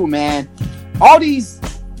thing too, man. All these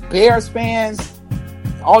Bears fans,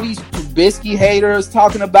 all these Trubisky haters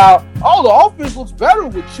talking about, oh, the offense looks better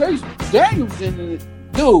with Chase Daniels in it.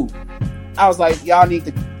 Dude, I was like, y'all need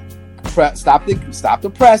to stop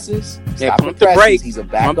the presses. Yeah, Stop pump the the brakes. He's a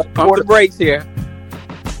backup. Pump the brakes here.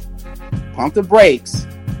 Pump the brakes.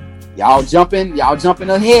 Y'all jumping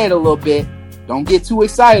ahead a little bit. Don't get too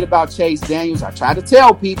excited about Chase Daniels. I try to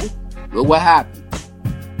tell people, look what happened.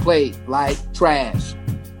 Played like trash.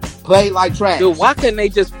 Dude, why couldn't they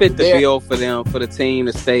just fit the bill for the team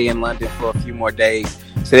to stay in London for a few more days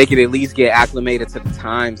so they could at least get acclimated to the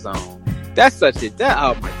time zone? That's oh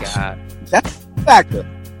my God. That's a factor.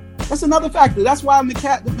 That's another factor. That's why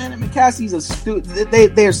McCaskey's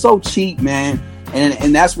they're so cheap, man.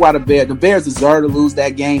 And that's why the Bears deserve to lose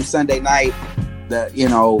that game Sunday night.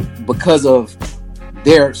 Because of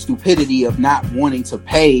their stupidity of not wanting to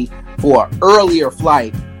pay for an earlier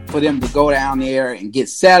flight for them to go down there and get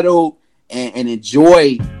settled and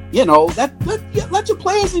enjoy. Let your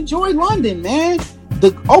players enjoy London, man.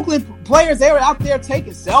 The Oakland players, they were out there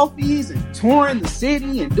taking selfies and touring the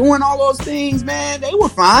city and doing all those things, man. They were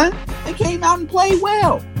fine. They came out and played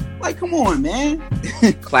well. Like, come on, man.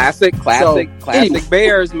 Classic anyway,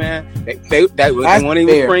 Bears, man. They won't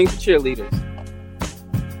even bring the cheerleaders.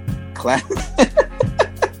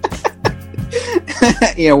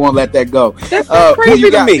 Yeah, won't let that go. That's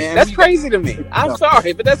crazy to me. Man? That's crazy to me. I'm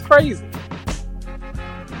sorry, but that's crazy.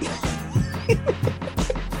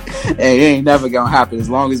 Hey, it ain't never gonna happen as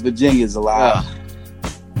long as Virginia's alive.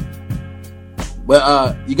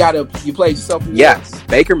 But you played yourself. Yes,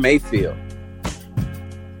 Baker Mayfield.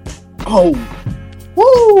 Oh,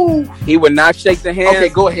 woo! He would not shake the hands. Okay,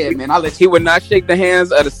 go ahead, man. I'll let you. He would not shake the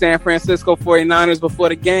hands of the San Francisco 49ers before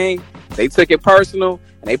the game. They took it personal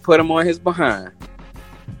and they put him on his behind.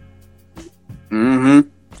 Mm-hmm.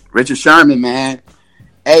 Richard Sherman, man.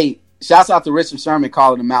 Hey, shouts out to Richard Sherman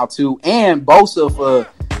calling him out too, and Bosa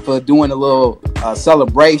for doing a little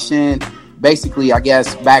celebration. Basically, I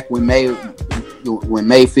guess back when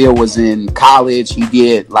Mayfield was in college, he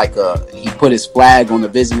did he put his flag on the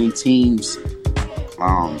visiting team's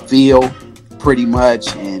field, pretty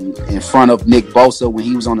much, in front of Nick Bosa when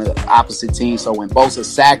he was on the opposite team. So when Bosa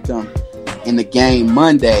sacked him in the game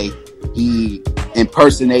Monday, he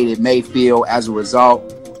impersonated Mayfield as a result,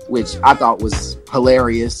 which I thought was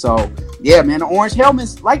hilarious. So yeah, man, the orange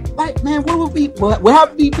helmets, like man, what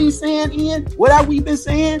have we been saying, Ian? What have we been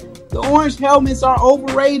saying? The orange helmets are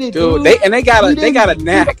overrated, dude. They got a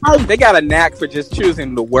knack. They got a knack for just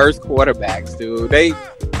choosing the worst quarterbacks, dude.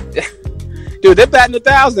 They're batting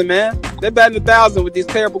 1,000, man. They're batting 1,000 with these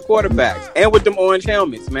terrible quarterbacks and with them orange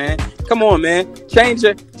helmets, man. Come on, man. Change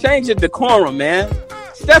your decorum, man.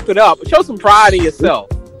 Step it up. Show some pride in yourself.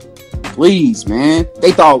 Please, man.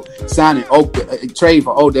 They thought signing trade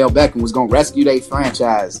for Odell Beckham was going to rescue their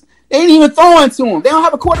franchise. They ain't even throwing to him. They don't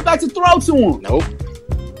have a quarterback to throw to him. Nope.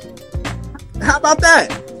 How about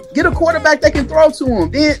that? Get a quarterback that can throw to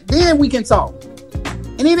him. Then we can talk.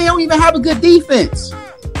 And then they don't even have a good defense.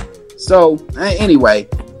 So, anyway,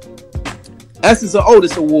 Essence of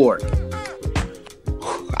Otis Award.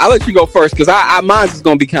 I'll let you go first because mine's is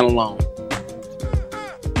going to be kind of long.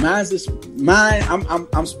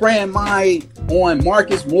 I'm spraying mine on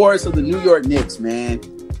Marcus Morris of the New York Knicks, man.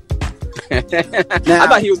 Now, I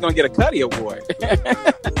thought he was going to get a Cuddy Award.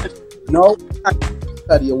 No,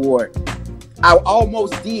 Cuddy Award. I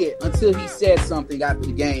almost did until he said something after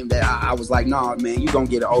the game that I was like, nah, man, you're going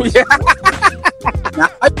to get an Otis Award. Now,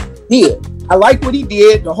 I like what he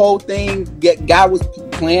did. The whole thing, guy was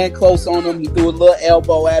playing close on him. He threw a little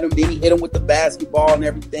elbow at him. Then he hit him with the basketball and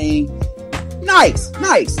everything. Nice.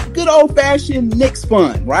 Good old-fashioned Knicks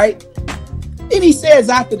fun, right? Then he says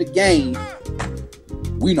after the game,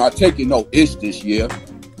 we not taking no ish this year.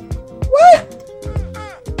 What?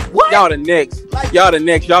 Y'all the Knicks. Y'all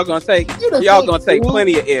gonna take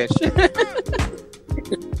plenty of ish.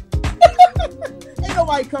 Ain't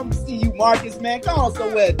nobody come to see you, Marcus, man. Come on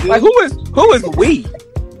somewhere, dude. Like who is we?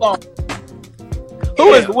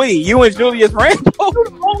 Who is we? You and Julius Randle? You're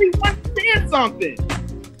the only one saying something.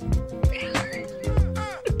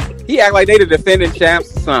 He act like they the defending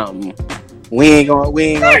champs or something. We ain't gonna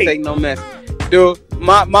take no mess. Dude,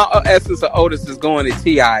 my Essence of Otis is going to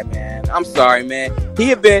T.I., man. I'm sorry, man. He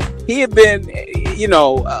had been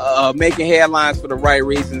making headlines for the right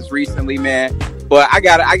reasons recently, man. But I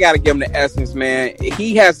gotta give him the essence, man.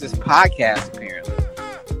 He has this podcast apparently,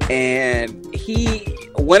 and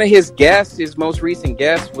one of his guests, his most recent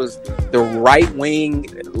guest, was the right wing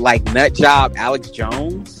like nut job Alex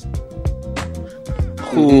Jones,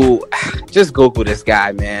 who just Google this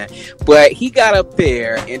guy, man. But he got up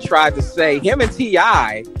there and tried to say him and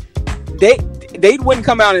T.I. They wouldn't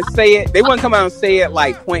come out and say it. They wouldn't come out and say it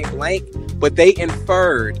like point blank, but they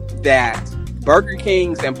inferred that Burger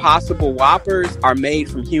King's Impossible Whoppers are made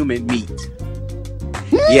from human meat.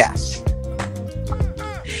 Yes.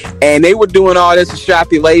 And they were doing all this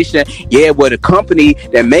extrapolation. Yeah, well, the company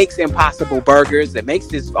that makes Impossible Burgers, that makes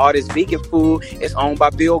all this vegan food, is owned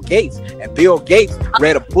by Bill Gates. And Bill Gates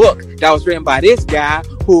read a book that was written by this guy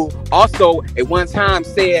who also at one time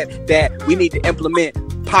said that we need to implement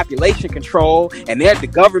population control, and the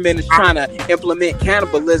government is trying to implement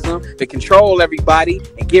cannibalism to control everybody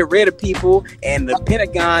and get rid of people, and the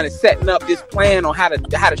Pentagon is setting up this plan on how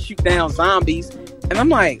to shoot down zombies. And I'm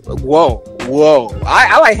like, whoa.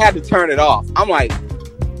 I like had to turn it off. I'm like,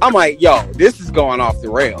 yo, this is going off the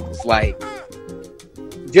rails. Like,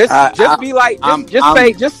 just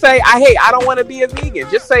say, I don't want to be a vegan.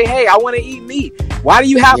 Just say, hey, I want to eat meat. Why do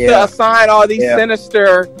you have to assign all these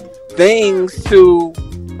sinister things to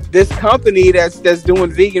this company that's doing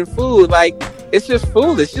vegan food? Like, it's just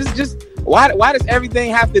foolish. Just why does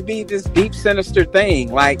everything have to be this deep sinister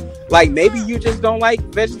thing? Like maybe you just don't like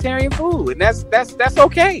vegetarian food, and that's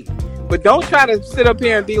okay. But don't try to sit up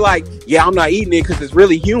here and be like, yeah, I'm not eating it because it's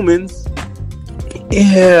really humans.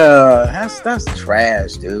 Yeah, that's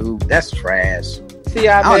trash, dude. That's trash. See,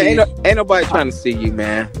 ain't nobody trying to see you,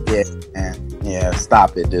 man. Yeah, man. Yeah,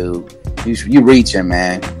 stop it, dude. You reaching,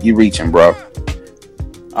 man. You reaching, bro.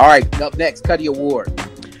 All right, up next, Cuddy Award.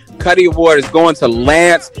 Cuddy Award is going to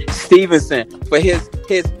Lance Stevenson for his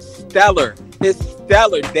stellar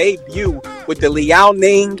debut with the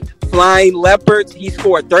Liaoning Flying Leopards. He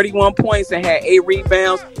scored 31 points and had 8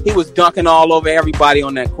 rebounds. He was dunking all over everybody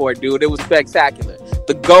on that court, dude. It was spectacular.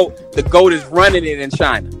 The GOAT is running it in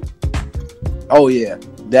China. Oh yeah,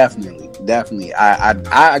 definitely.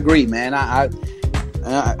 I agree, man. I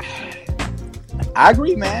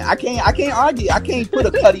agree, man. I can't argue. I can't put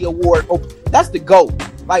a Cuddy Award. That's the GOAT.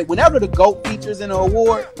 Like, whenever the GOAT features in an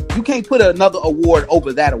award, you can't put another award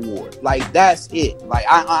over that award. Like, that's it. Like,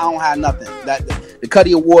 I don't have nothing. The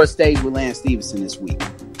Cuddy Award stays with Lance Stevenson this week.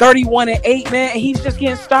 31-8, man. And he's just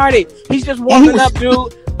getting started. He's just warming up,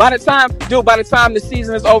 dude. By the time the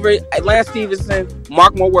season is over, Lance Stevenson,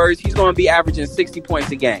 mark my words, he's going to be averaging 60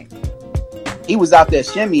 points a game. He was out there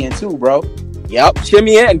shimmying too, bro. Yep,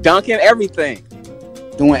 shimmying and dunking, everything.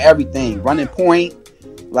 Doing everything. Running point.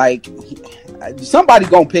 Like, somebody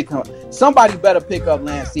gonna pick him. Somebody better pick up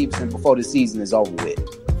Lance Stevenson before the season is over with.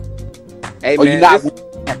 Hey, man,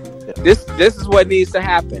 this is what needs to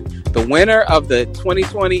happen. The winner of the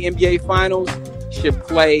 2020 NBA Finals should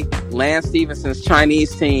play Lance Stevenson's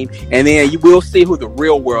Chinese team, and then you will see who the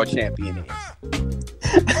real world champion is.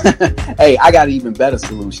 Hey, I got an even better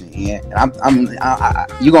solution, Ian.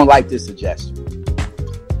 You're gonna like this suggestion.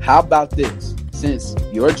 How about this? Since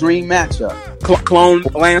your dream matchup, clone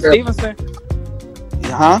Lance Stevenson.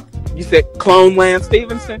 Huh? You said clone Lance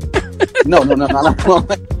Stevenson? No, not clone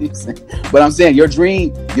Lance Stevenson. But I'm saying your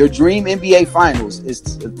dream NBA Finals is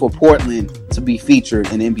for Portland to be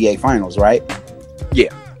featured in NBA Finals, right?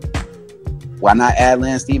 Yeah. Why not add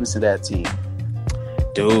Lance Stevenson to that team?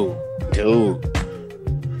 Dude.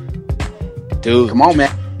 Come on,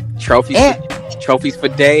 man. Trophies for days. Trophy for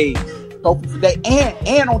days.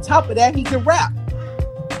 And on top of that, he can rap.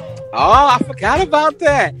 Oh, I forgot about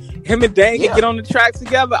that. Him and Dane can get on the track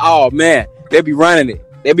together. Oh, man. They'll be running it.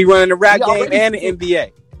 They'll be running the rap game and the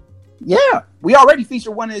NBA. Yeah. We already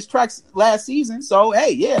featured one of his tracks last season. So,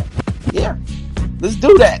 hey, yeah. Let's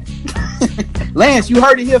do that. Lance, you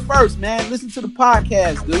heard it here first, man. Listen to the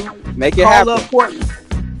podcast, dude. Make it happen. Call up Portland.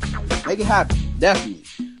 Make it happen. Definitely.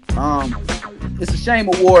 It's a shame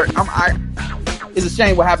award. It's a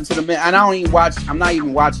shame what happened to the men. And I'm not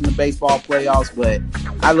even watching the baseball playoffs, but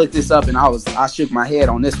I looked this up and I shook my head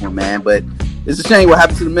on this one, man. But it's a shame what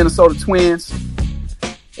happened to the Minnesota Twins.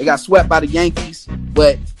 They got swept by the Yankees.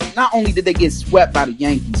 But not only did they get swept by the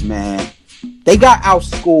Yankees, man, they got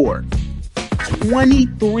outscored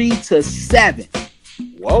 23-7.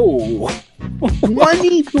 Whoa.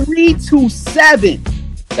 23-7.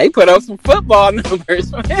 They put up some football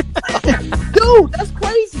numbers, man. Dude, that's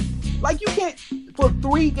crazy. Like, you can't, for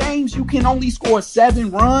 3 games, you can only score 7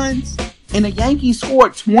 runs, and the Yankees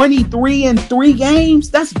scored 23 in 3 games.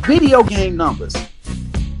 That's video game numbers.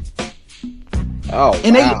 Oh,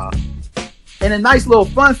 and wow. And a nice little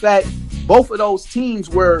fun fact, both of those teams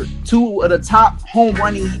were 2 of the top home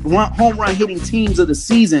run hitting teams of the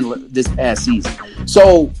season this past season.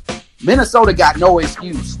 So Minnesota got no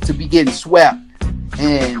excuse to be getting swept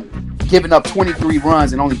and giving up 23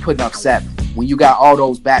 runs and only putting up 7 when you got all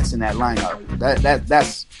those bats in that lineup.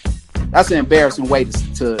 That's an embarrassing way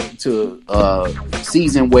to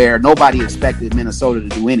season where nobody expected Minnesota to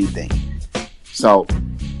do anything. So,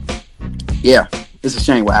 yeah, it's a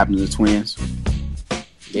shame what happened to the Twins.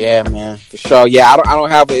 Yeah, man, for sure. Yeah, I don't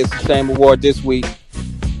have a It's a Shame award this week.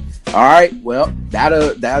 All right, well,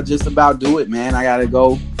 that'll just about do it, man. I gotta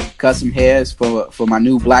go cut some hairs for my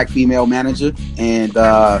new black female manager, and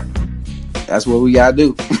that's what we gotta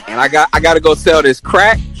do. And I gotta go sell this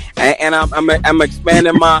crack, and I'm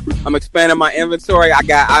expanding my inventory.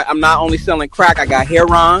 I'm not only selling crack, I got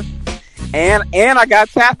Heron, and I got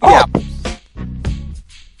taffy apples.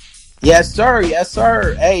 Yes, sir.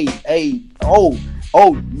 Hey.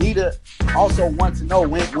 Nita also wants to know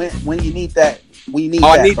when you need that. We need.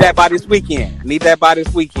 I need that by this weekend. By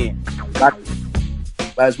this weekend.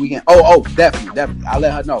 Oh, definitely. I'll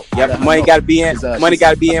let her know. Yep, money got to be in. Money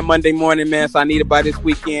got to be in Monday morning, man. So I need it by this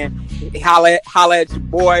weekend. Holla at your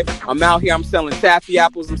boy. I'm out here. I'm selling taffy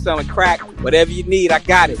apples. I'm selling crack. Whatever you need, I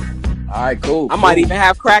got it. All right, cool. I might even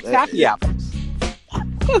have crack taffy apples.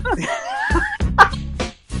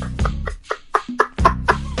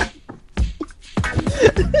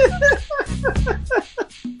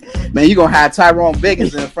 Man, you gonna have Tyrone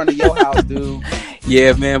Biggins in front of your house, dude.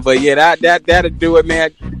 Yeah, man. But yeah, that'll do it,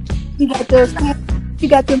 man. You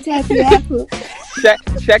got them taffy apples.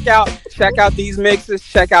 Check out these mixes.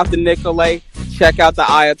 Check out the Nicolay. Check out the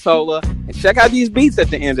Ayatollah, and check out these beats at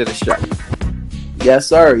the end of the show. Yes,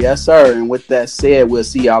 sir. And with that said, we'll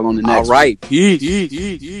see y'all on the next. All right.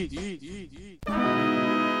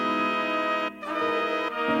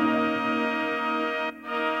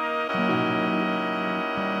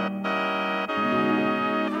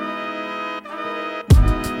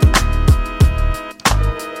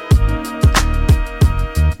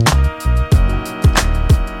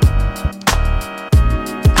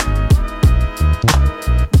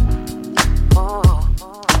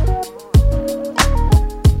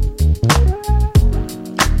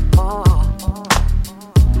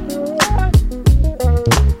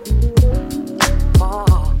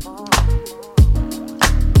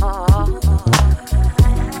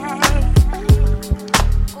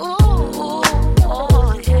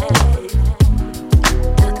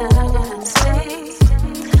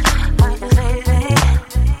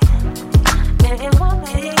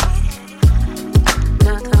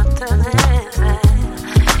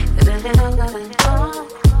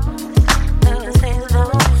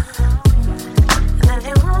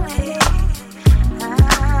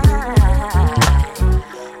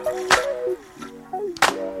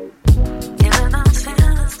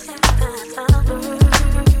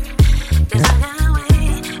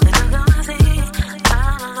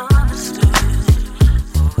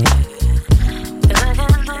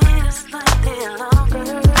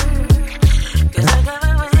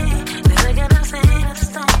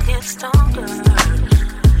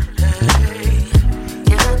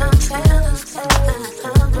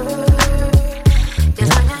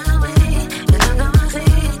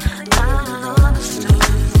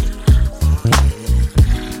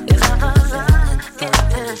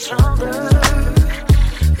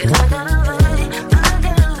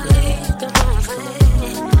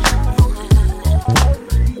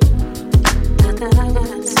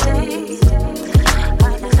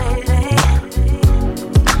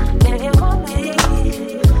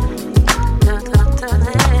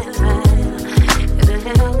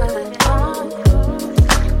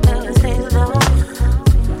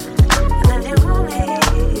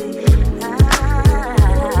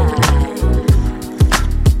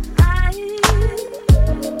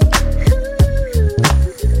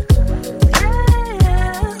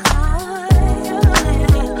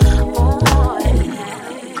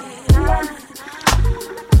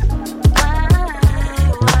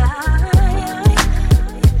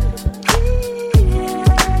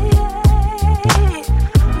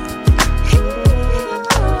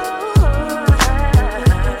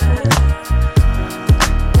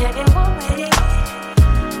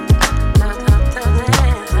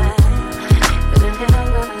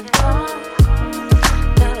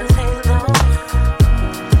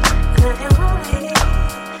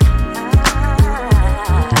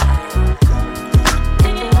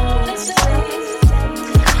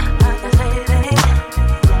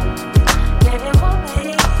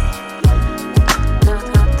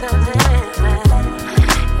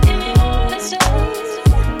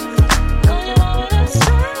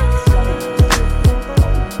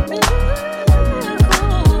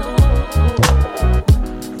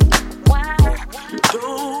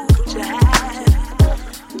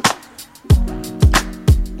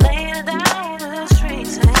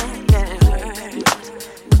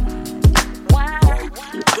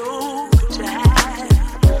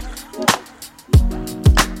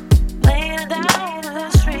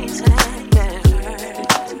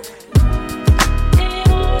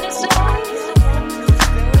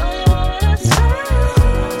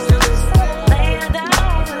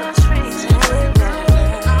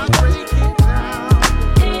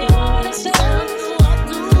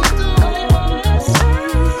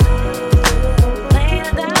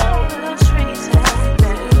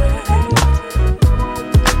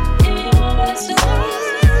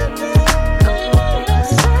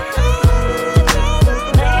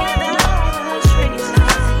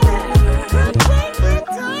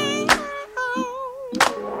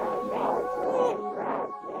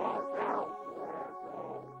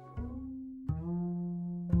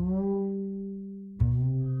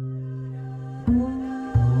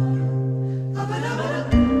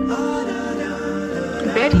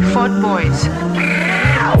 Betty Ford Boys.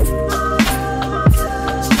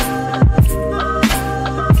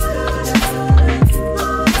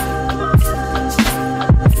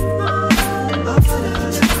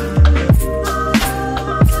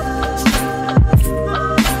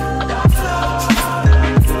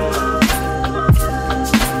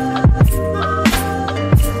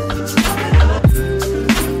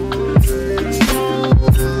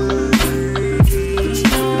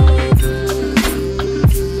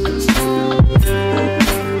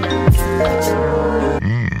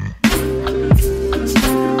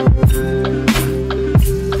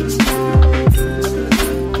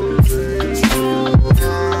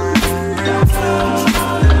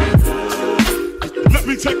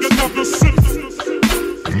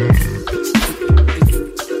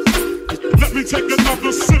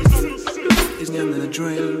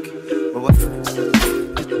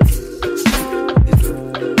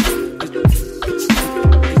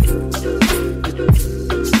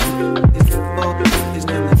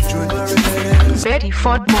 Betty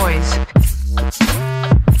Ford Boys.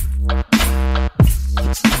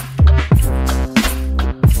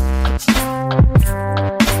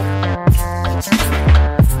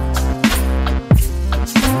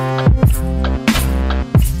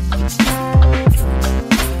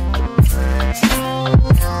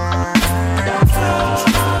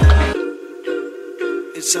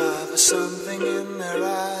 It's either something in their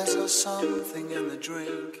eyes or something in the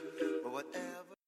drink, or whatever.